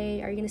one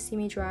day. Are you gonna see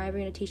me drive? Are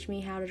you gonna teach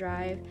me how to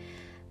drive?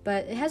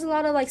 But it has a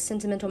lot of, like,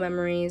 sentimental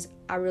memories.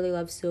 I really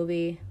love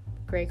Sylvie.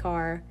 Great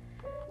car.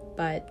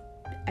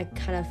 But I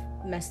kind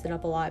of messed it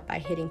up a lot by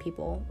hitting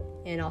people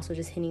and also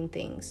just hitting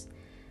things.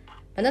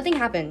 But nothing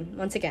happened,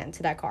 once again,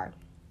 to that car.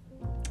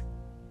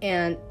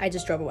 And I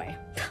just drove away.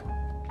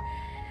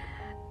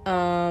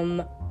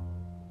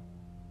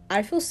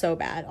 I feel so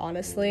bad,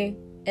 honestly.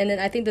 And then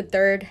I think the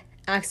third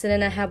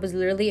accident I had was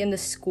literally in the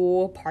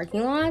school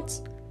parking lot.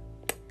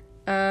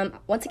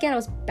 Once again, I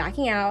was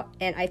backing out,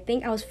 and I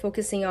think I was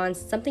focusing on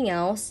something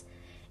else,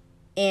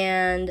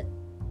 and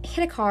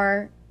hit a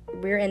car,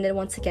 rear-ended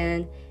once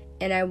again,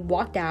 and I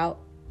walked out,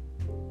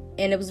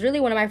 and it was really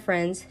one of my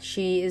friends.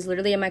 She is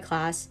literally in my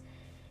class,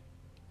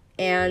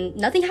 and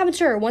nothing happened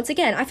to her. Once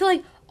again, I feel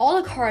like all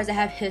the cars I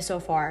have hit so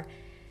far,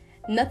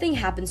 nothing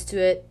happens to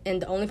it,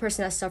 and the only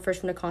person that suffers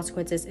from the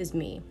consequences is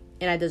me,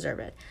 and I deserve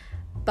it.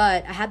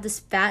 But I had this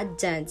fat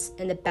dent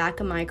in the back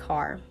of my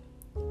car,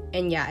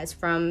 and yeah, it's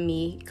from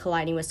me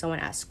colliding with someone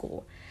at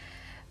school.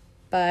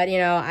 But,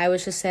 I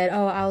was just said,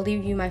 oh, I'll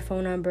leave you my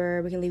phone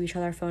number, we can leave each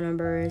other our phone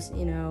numbers,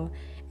 and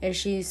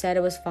she said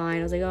it was fine.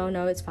 I was like, oh,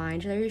 no, it's fine.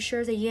 She's like, are you sure?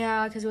 I was like,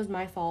 yeah, because it was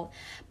my fault.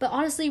 But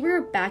honestly, we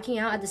were backing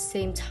out at the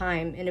same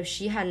time, and if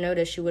she had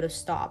noticed, she would have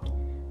stopped.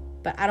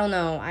 But I don't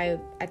know. I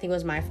think it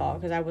was my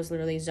fault because I was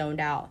literally zoned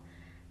out.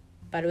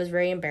 But it was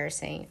very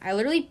embarrassing.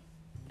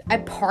 I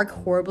park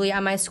horribly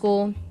at my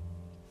school.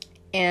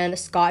 And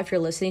Scott, if you're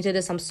listening to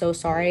this, I'm so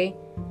sorry.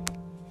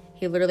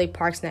 He literally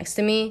parks next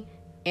to me.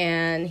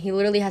 And he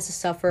literally has to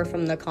suffer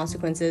from the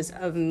consequences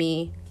of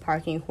me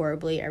parking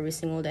horribly every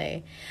single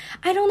day.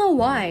 I don't know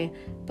why,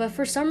 but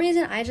for some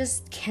reason, I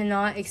just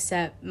cannot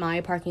accept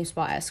my parking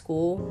spot at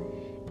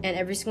school. And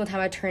every single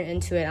time I turn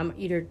into it, I'm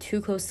either too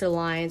close to the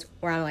lines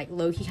or I'm like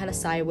low-key kind of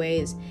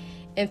sideways.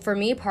 And for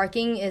me,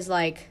 parking is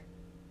like,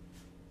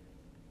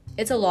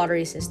 it's a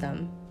lottery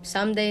system.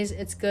 Some days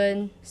it's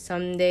good,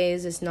 some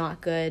days it's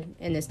not good,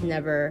 and it's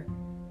never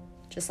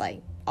just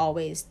like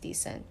always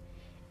decent.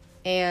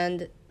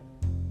 And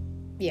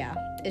yeah,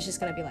 it's just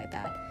gonna be like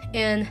that.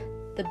 And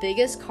the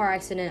biggest car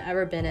accident I've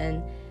ever been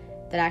in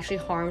that actually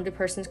harmed a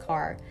person's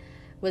car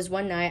was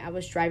one night I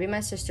was driving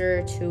my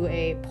sister to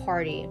a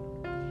party,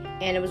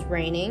 and it was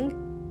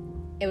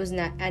raining. It was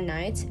at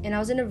night, and I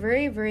was in a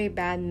very, very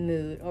bad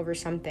mood over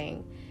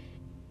something.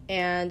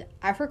 And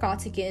I forgot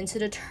to get into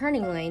the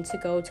turning lane to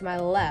go to my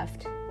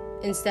left.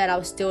 Instead, I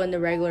was still in the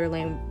regular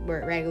lane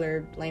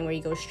where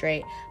you go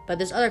straight. But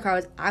this other car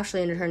was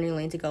actually in the turning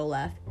lane to go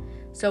left.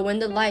 So when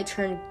the light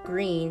turned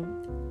green,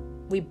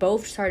 we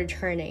both started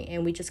turning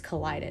and we just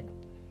collided.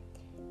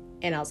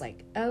 And I was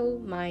like, oh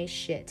my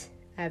shit.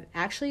 I've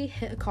actually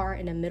hit a car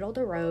in the middle of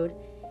the road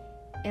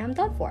and I'm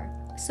done for.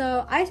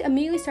 So I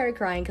immediately started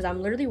crying because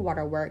I'm literally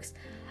waterworks.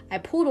 I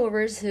pulled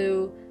over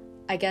to,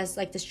 I guess,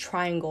 like this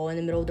triangle in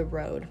the middle of the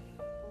road.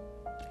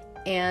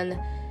 And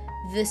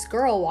this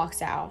girl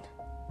walks out.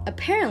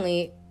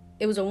 Apparently,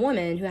 it was a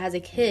woman who has a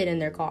kid in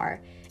their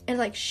car. And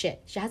like,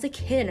 shit, she has a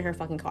kid in her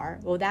fucking car.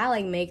 Will that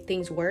like make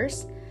things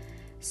worse?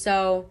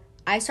 So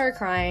I started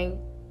crying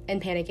and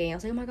panicking. I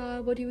was like, oh my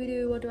god, what do we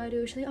do? What do I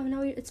do? She's like, oh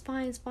no, it's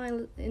fine.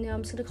 And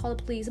I'm just gonna call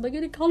the police. I'm like,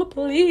 gonna call the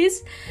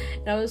police?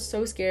 And I was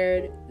so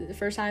scared. The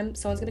first time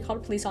someone's gonna call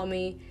the police on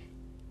me.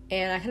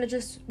 And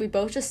we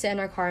both just sat in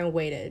our car and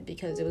waited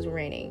because it was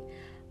raining.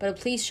 But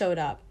the police showed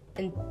up.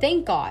 And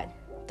thank God,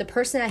 the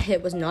person I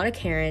hit was not a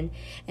Karen.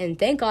 And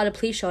thank God the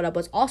police showed up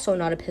was also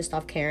not a pissed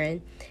off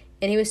Karen.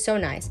 And he was so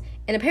nice.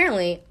 And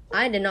apparently,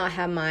 I did not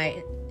have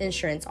my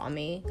insurance on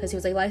me. Because he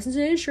was like, license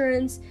and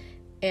insurance.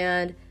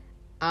 And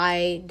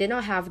I did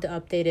not have the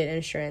updated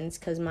insurance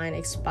because mine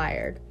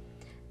expired.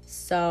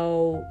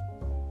 So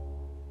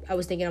I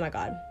was thinking, oh my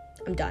god,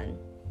 I'm done.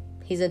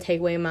 He's gonna take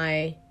away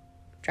my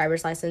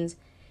driver's license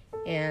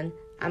and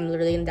I'm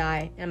literally gonna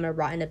die and I'm gonna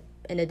rot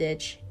in a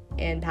ditch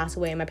and pass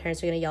away and my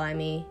parents are gonna yell at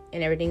me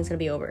and everything's gonna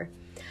be over.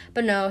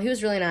 But no, he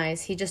was really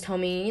nice. He just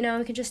told me, you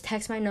can just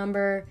text my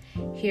number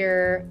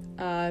here,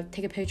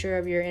 take a picture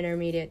of your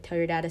intermediate, tell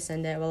your dad to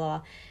send it,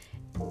 blah,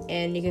 blah,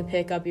 and you can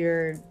pick up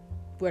your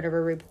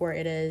whatever report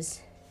it is.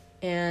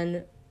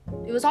 And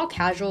it was all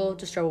casual,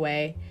 just drove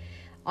away.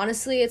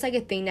 Honestly, it's like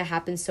a thing that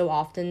happens so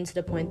often to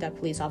the point that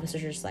police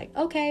officers are just like,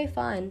 okay,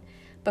 fun.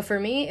 But for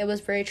me, it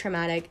was very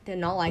traumatic. Did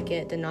not like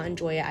it, did not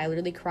enjoy it. I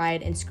literally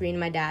cried and screamed at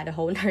my dad the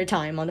whole entire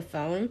time on the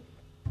phone.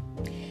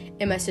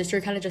 And my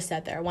sister kind of just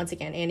sat there. Once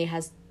again, Annie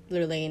has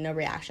literally no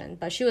reaction.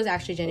 But she was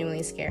actually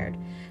genuinely scared.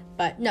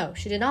 But no,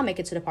 she did not make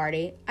it to the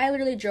party. I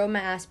literally drove my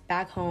ass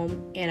back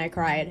home and I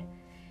cried.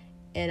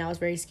 And I was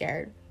very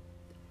scared.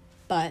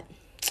 But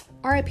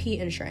RIP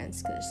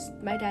insurance, because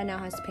my dad now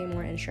has to pay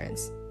more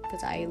insurance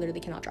because I literally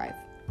cannot drive.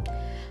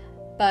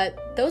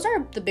 But those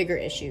are the bigger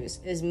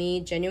issues, is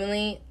me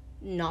genuinely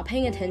not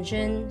paying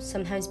attention,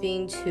 sometimes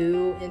being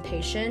too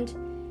impatient,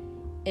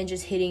 and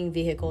just hitting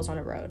vehicles on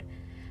the road.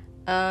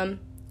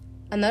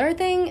 Another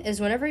thing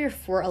is whenever you're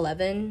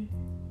 4'11",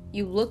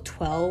 you look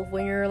 12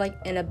 when you're like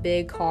in a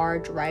big car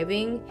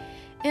driving,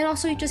 and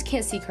also you just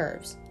can't see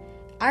curves.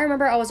 I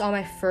remember I was on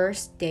my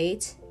first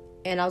date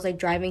and I was like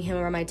driving him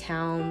around my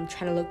town,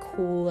 trying to look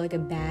cool, like a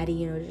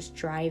baddie, just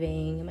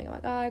driving. I'm like, oh my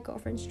god,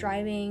 girlfriend's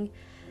driving.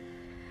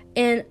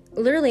 And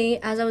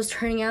literally, as I was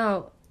turning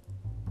out,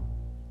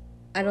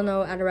 I don't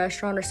know, at a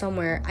restaurant or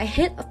somewhere, I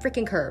hit a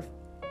freaking curve.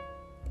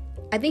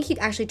 I think he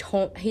actually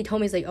told me,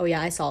 he's like, oh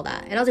yeah, I saw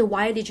that. And I was like,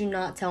 why did you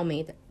not tell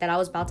me that I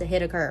was about to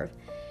hit a curve?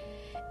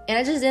 And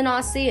I just did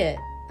not see it.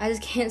 I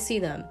just can't see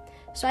them.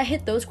 So I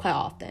hit those quite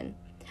often.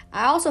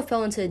 I also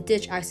fell into a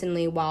ditch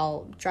accidentally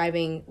while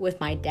driving with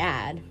my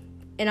dad.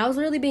 And I was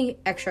really being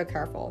extra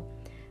careful.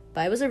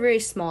 But it was a very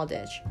small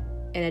ditch.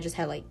 And I just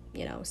had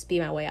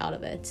speed my way out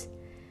of it.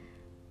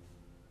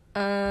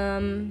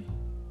 But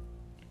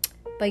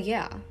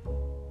yeah.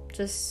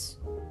 Just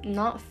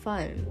not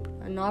fun.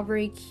 Not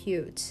very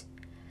cute.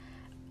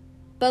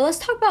 But let's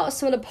talk about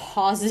some of the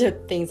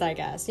positive things, I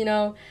guess.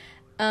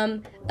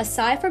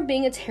 Aside from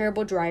being a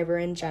terrible driver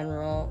in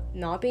general,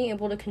 not being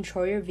able to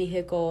control your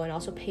vehicle and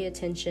also pay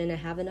attention and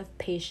have enough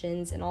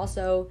patience, and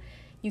also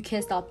you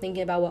can't stop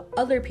thinking about what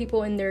other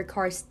people in their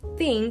cars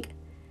think,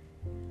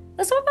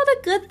 let's talk about the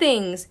good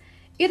things.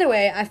 Either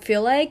way, I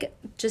feel like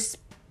just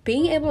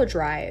being able to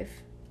drive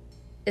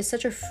is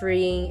such a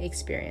freeing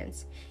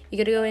experience. You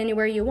get to go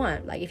anywhere you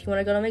want. Like, if you want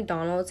to go to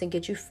McDonald's and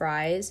get you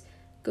fries,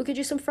 go get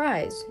you some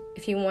fries.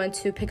 If you want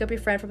to pick up your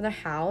friend from their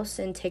house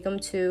and take them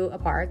to a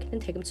park, then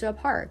take them to a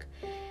park.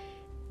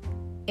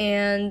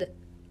 And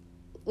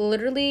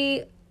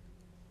literally,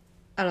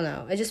 I don't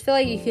know, I just feel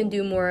like you can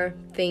do more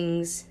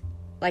things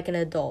like an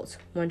adult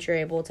once you're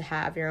able to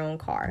have your own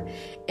car.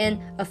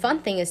 And a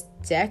fun thing is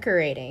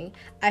decorating.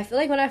 I feel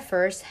like when I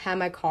first had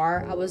my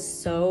car, I was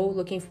so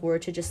looking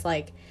forward to just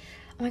like,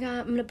 oh my god,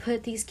 I'm gonna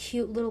put these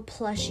cute little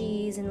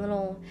plushies and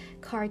little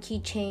car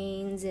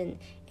keychains and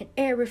an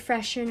air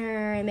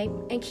refreshener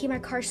and keep my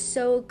car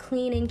so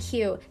clean and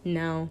cute.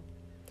 No.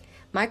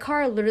 My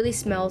car literally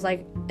smells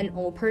like an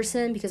old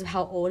person because of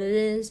how old it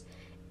is,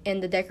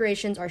 and the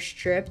decorations are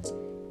stripped,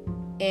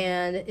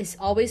 and it's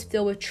always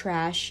filled with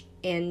trash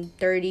and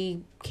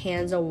dirty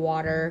cans of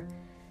water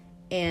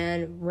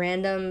and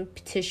random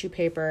tissue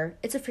paper.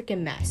 It's a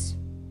freaking mess.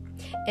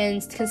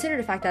 And consider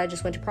the fact that I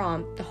just went to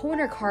prom, the whole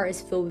entire car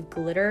is filled with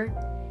glitter,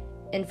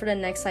 and for the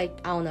next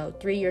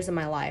 3 years of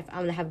my life, I'm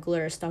gonna have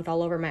glitter stuck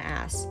all over my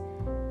ass.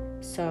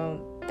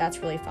 So that's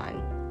really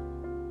fun.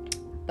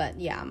 But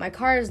yeah, my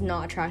car is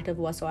not attractive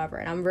whatsoever,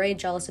 and I'm very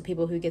jealous of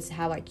people who get to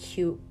have like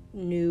cute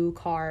new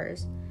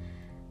cars.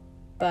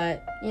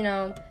 But, you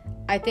know,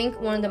 I think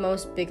one of the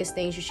most biggest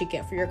things you should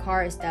get for your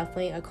car is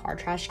definitely a car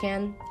trash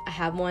can. I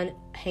have one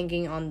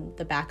hanging on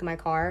the back of my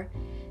car.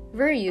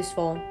 Very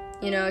useful,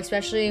 you know,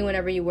 especially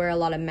whenever you wear a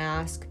lot of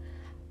masks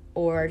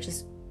or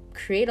just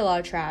create a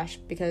lot of trash,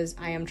 because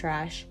I am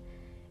trash.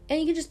 And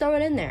you can just throw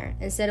it in there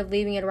instead of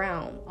leaving it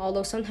around.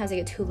 Although sometimes I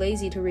get too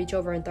lazy to reach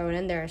over and throw it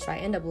in there, so I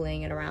end up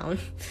laying it around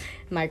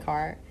my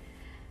car.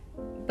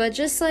 But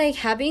just like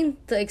having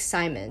the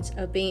excitement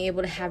of being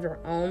able to have your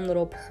own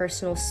little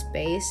personal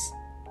space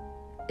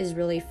is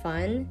really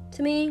fun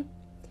to me.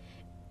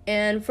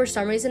 And for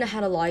some reason I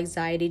had a lot of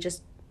anxiety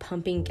just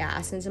pumping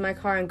gas into my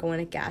car and going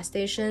to gas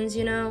stations,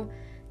 you know,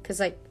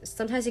 because like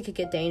sometimes it could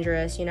get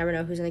dangerous. You never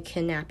know who's gonna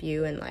kidnap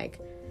you and like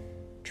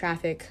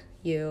traffic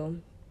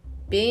you.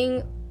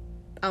 Being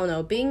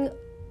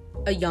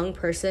a young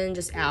person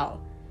just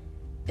out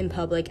in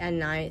public at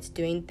night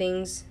doing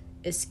things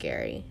is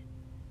scary.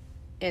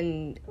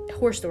 And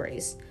horror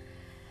stories.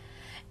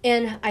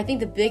 And I think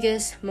the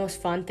biggest,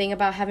 most fun thing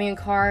about having a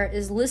car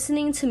is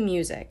listening to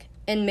music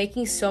and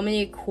making so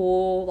many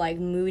cool, like,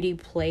 moody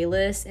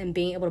playlists and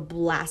being able to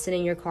blast it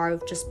in your car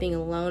with just being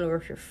alone or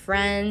with your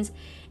friends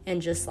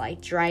and just, like,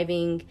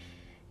 driving,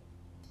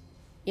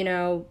 you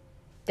know,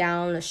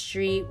 down a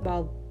street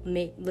while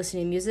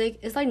listening to music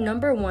is, like,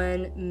 number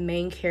one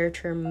main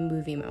character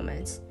movie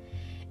moments.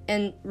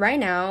 And right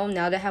now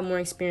that I have more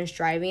experience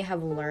driving, I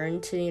have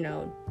learned to, you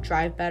know,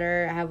 drive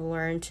better. I have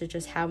learned to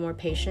just have more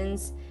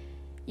patience.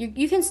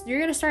 You're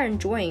gonna start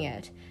enjoying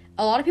it.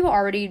 A lot of people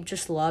already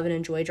just love and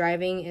enjoy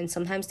driving, and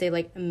sometimes they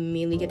like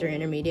immediately get their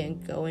intermediate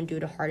and go and do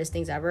the hardest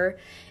things ever.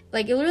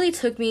 Like, it literally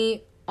took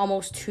me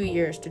almost 2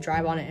 years to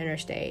drive on an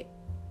interstate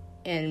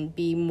and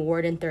be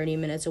more than 30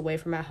 minutes away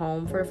from my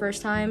home for the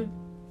first time.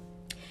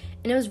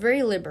 And it was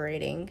very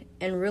liberating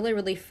and really,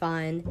 really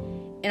fun.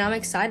 And I'm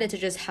excited to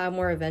just have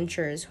more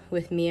adventures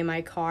with me and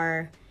my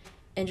car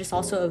and just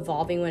also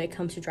evolving when it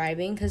comes to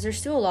driving, because there's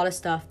still a lot of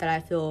stuff that I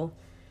feel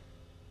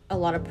a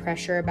lot of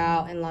pressure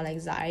about and a lot of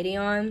anxiety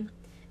on.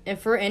 And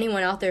for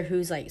anyone out there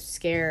who's like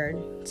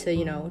scared to,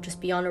 you know,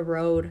 just be on the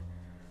road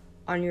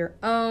on your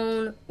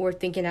own, or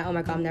thinking that, oh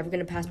my god, I'm never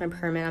going to pass my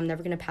permit, I'm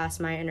never going to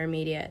pass my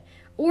intermediate,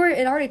 or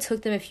it already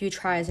took them a few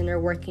tries and they're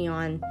working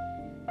on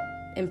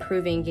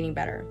improving, getting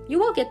better, you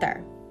will get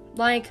there.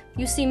 Like,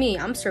 you see me,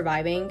 I'm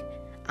surviving,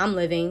 I'm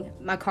living.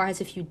 My car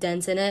has a few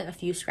dents in it, a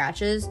few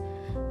scratches,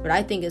 but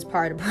I think it's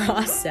part of the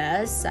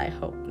process. I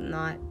hope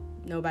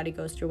nobody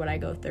goes through what I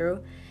go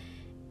through.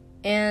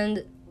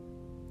 And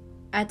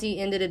at the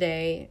end of the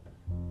day,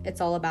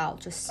 it's all about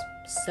just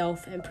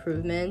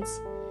self-improvement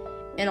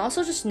and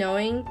also just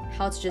knowing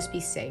how to just be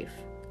safe.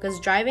 Because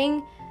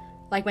driving,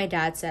 like my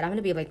dad said, I'm going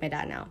to be like my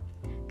dad now.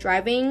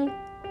 Driving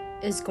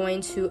is going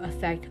to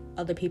affect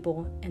other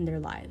people in their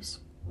lives.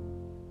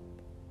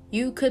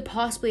 You could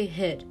possibly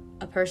hit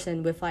a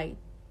person with like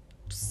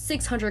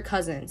 600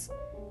 cousins,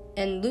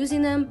 and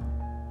losing them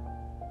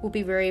will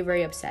be very,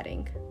 very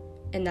upsetting.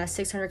 And that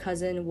 600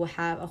 cousin will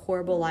have a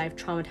horrible life,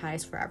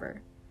 traumatized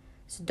forever.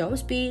 So don't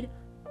speed,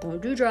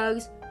 don't do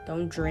drugs,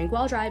 don't drink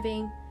while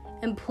driving,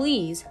 and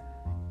please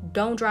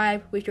don't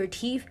drive with your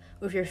teeth,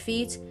 with your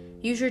feet.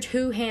 Use your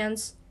 2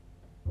 hands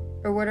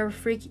or whatever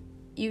freak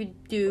you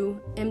do,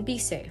 and be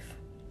safe.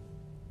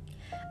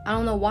 I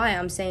don't know why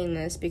I'm saying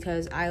this,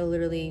 because I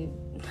literally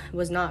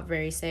was not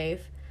very safe.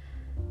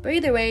 But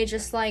either way,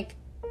 just like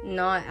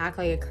not act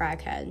like a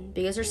crackhead,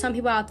 because there's some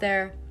people out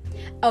there.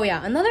 Oh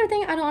yeah, another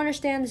thing I don't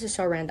understand, this is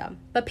so random,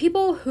 but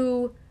people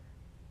who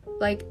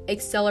like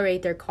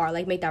accelerate their car,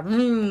 like make that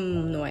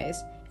vroom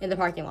noise in the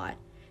parking lot.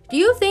 Do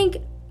you think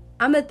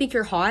I'm gonna think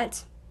you're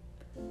hot?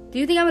 Do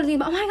you think I'm gonna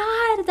think, oh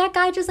my god, that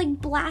guy just like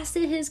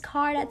blasted his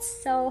car,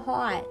 that's so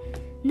hot?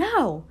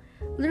 No.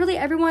 Literally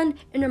everyone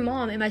and their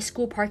mom in my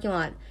school parking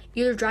lot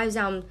either drives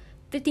down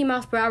 50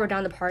 miles per hour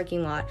down the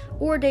parking lot,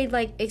 or they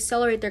like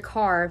accelerate their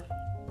car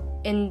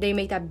and they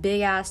make that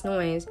big ass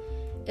noise.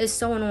 It's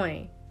so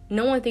annoying.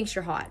 no one thinks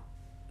you're hot.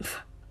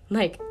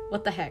 Like,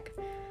 what the heck?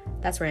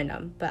 That's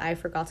random, but I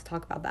forgot to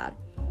talk about that.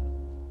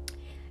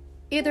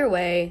 Either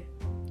way,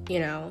 you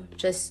know,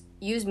 just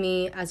use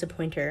me as a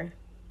pointer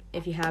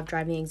if you have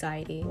driving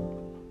anxiety,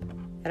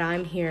 that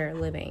I'm here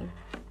living.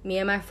 Me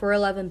and my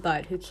 4'11"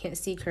 butt who can't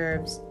see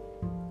curves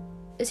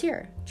is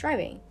here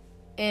driving.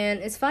 And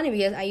it's funny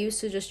because I used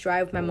to just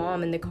drive with my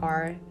mom in the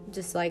car,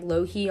 just like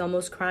low-key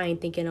almost crying,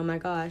 thinking, oh my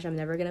gosh, I'm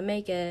never gonna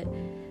make it.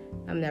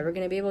 I'm never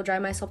gonna be able to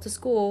drive myself to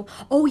school.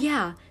 Oh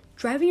yeah,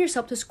 driving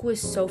yourself to school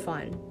is so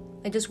fun.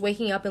 And just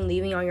waking up and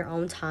leaving on your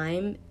own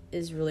time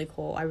is really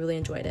cool. I really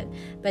enjoyed it.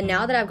 But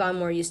now that I've gotten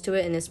more used to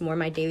it and it's more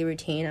my daily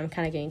routine, I'm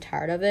kind of getting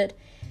tired of it.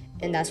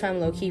 And that's why I'm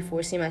low-key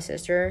forcing my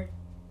sister.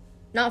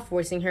 Not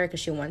forcing her because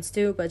she wants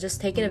to, but just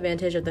taking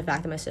advantage of the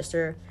fact that my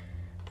sister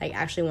like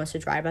actually wants to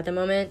drive at the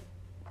moment.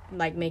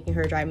 Like making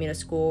her drive me to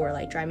school or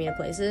like drive me to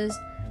places.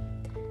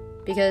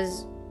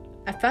 Because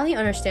I finally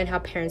understand how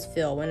parents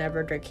feel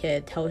whenever their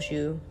kid tells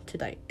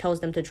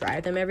them to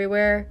drive them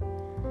everywhere.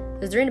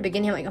 Because during the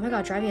beginning, I'm like, oh my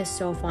god, driving is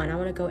so fun. I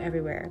want to go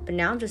everywhere. But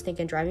now I'm just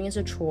thinking driving is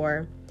a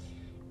chore.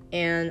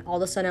 And all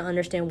of a sudden I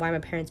understand why my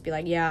parents be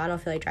like, yeah, I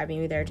don't feel like driving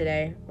you there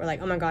today. Or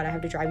like, oh my god, I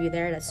have to drive you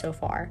there. That's so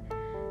far.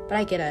 But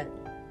I get it.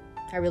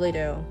 I really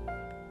do.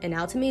 And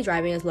now to me,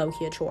 driving is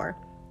low-key a chore.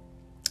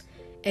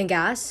 And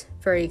gas,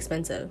 very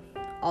expensive.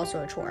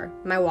 Also a chore.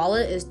 My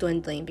wallet is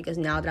dwindling because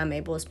now that I'm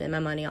able to spend my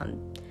money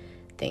on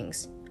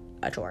things,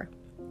 a chore.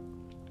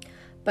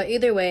 But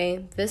either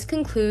way, this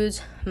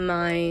concludes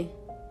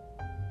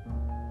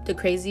the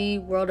crazy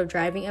world of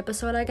driving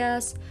episode, I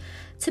guess.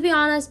 To be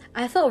honest,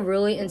 I felt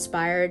really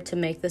inspired to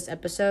make this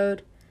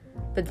episode,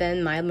 but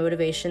then my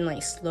motivation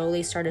like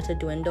slowly started to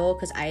dwindle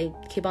because I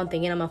keep on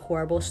thinking I'm a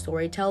horrible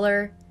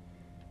storyteller,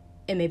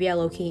 and maybe I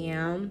low-key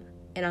am,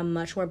 and I'm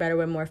much more better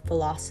with more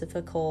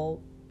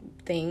philosophical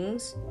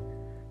things.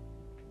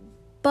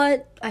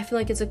 But I feel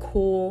like it's a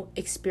cool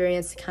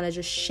experience to kind of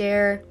just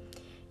share,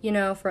 you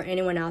know, for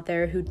anyone out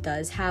there who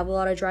does have a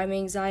lot of driving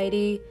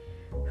anxiety,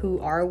 who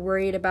are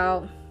worried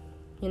about,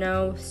 you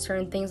know,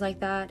 certain things like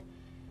that.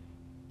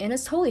 And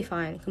it's totally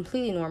fine,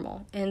 completely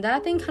normal. And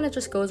that thing kind of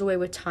just goes away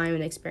with time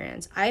and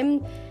experience.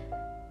 I'm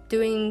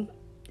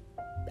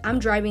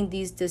driving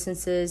these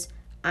distances.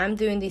 I'm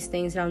doing these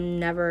things that I'll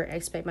never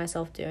expect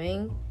myself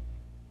doing.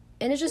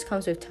 And it just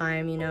comes with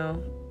time, you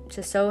know.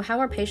 Just so have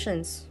more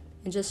patience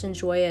and just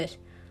enjoy it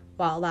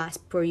while it lasts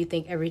before you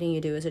think everything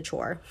you do is a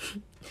chore.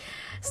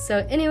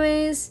 So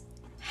anyways,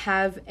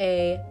 have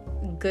a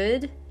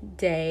good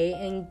day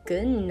and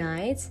good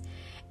night.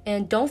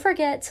 And don't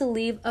forget to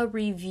leave a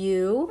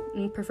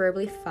review,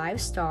 preferably 5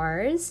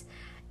 stars,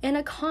 and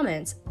a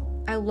comment.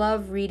 I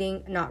love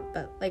reading,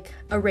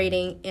 a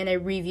rating and a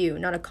review,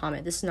 not a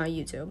comment. This is not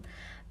YouTube.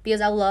 Because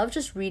I love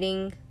just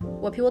reading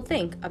what people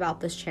think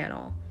about this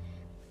channel.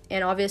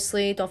 And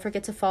obviously, don't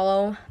forget to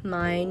follow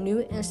my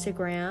new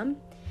Instagram.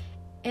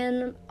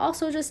 And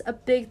also just a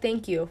big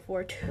thank you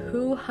for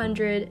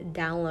 200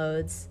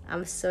 downloads.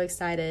 I'm so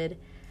excited.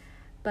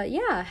 But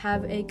yeah,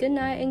 have a good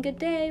night and good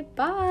day.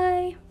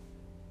 Bye!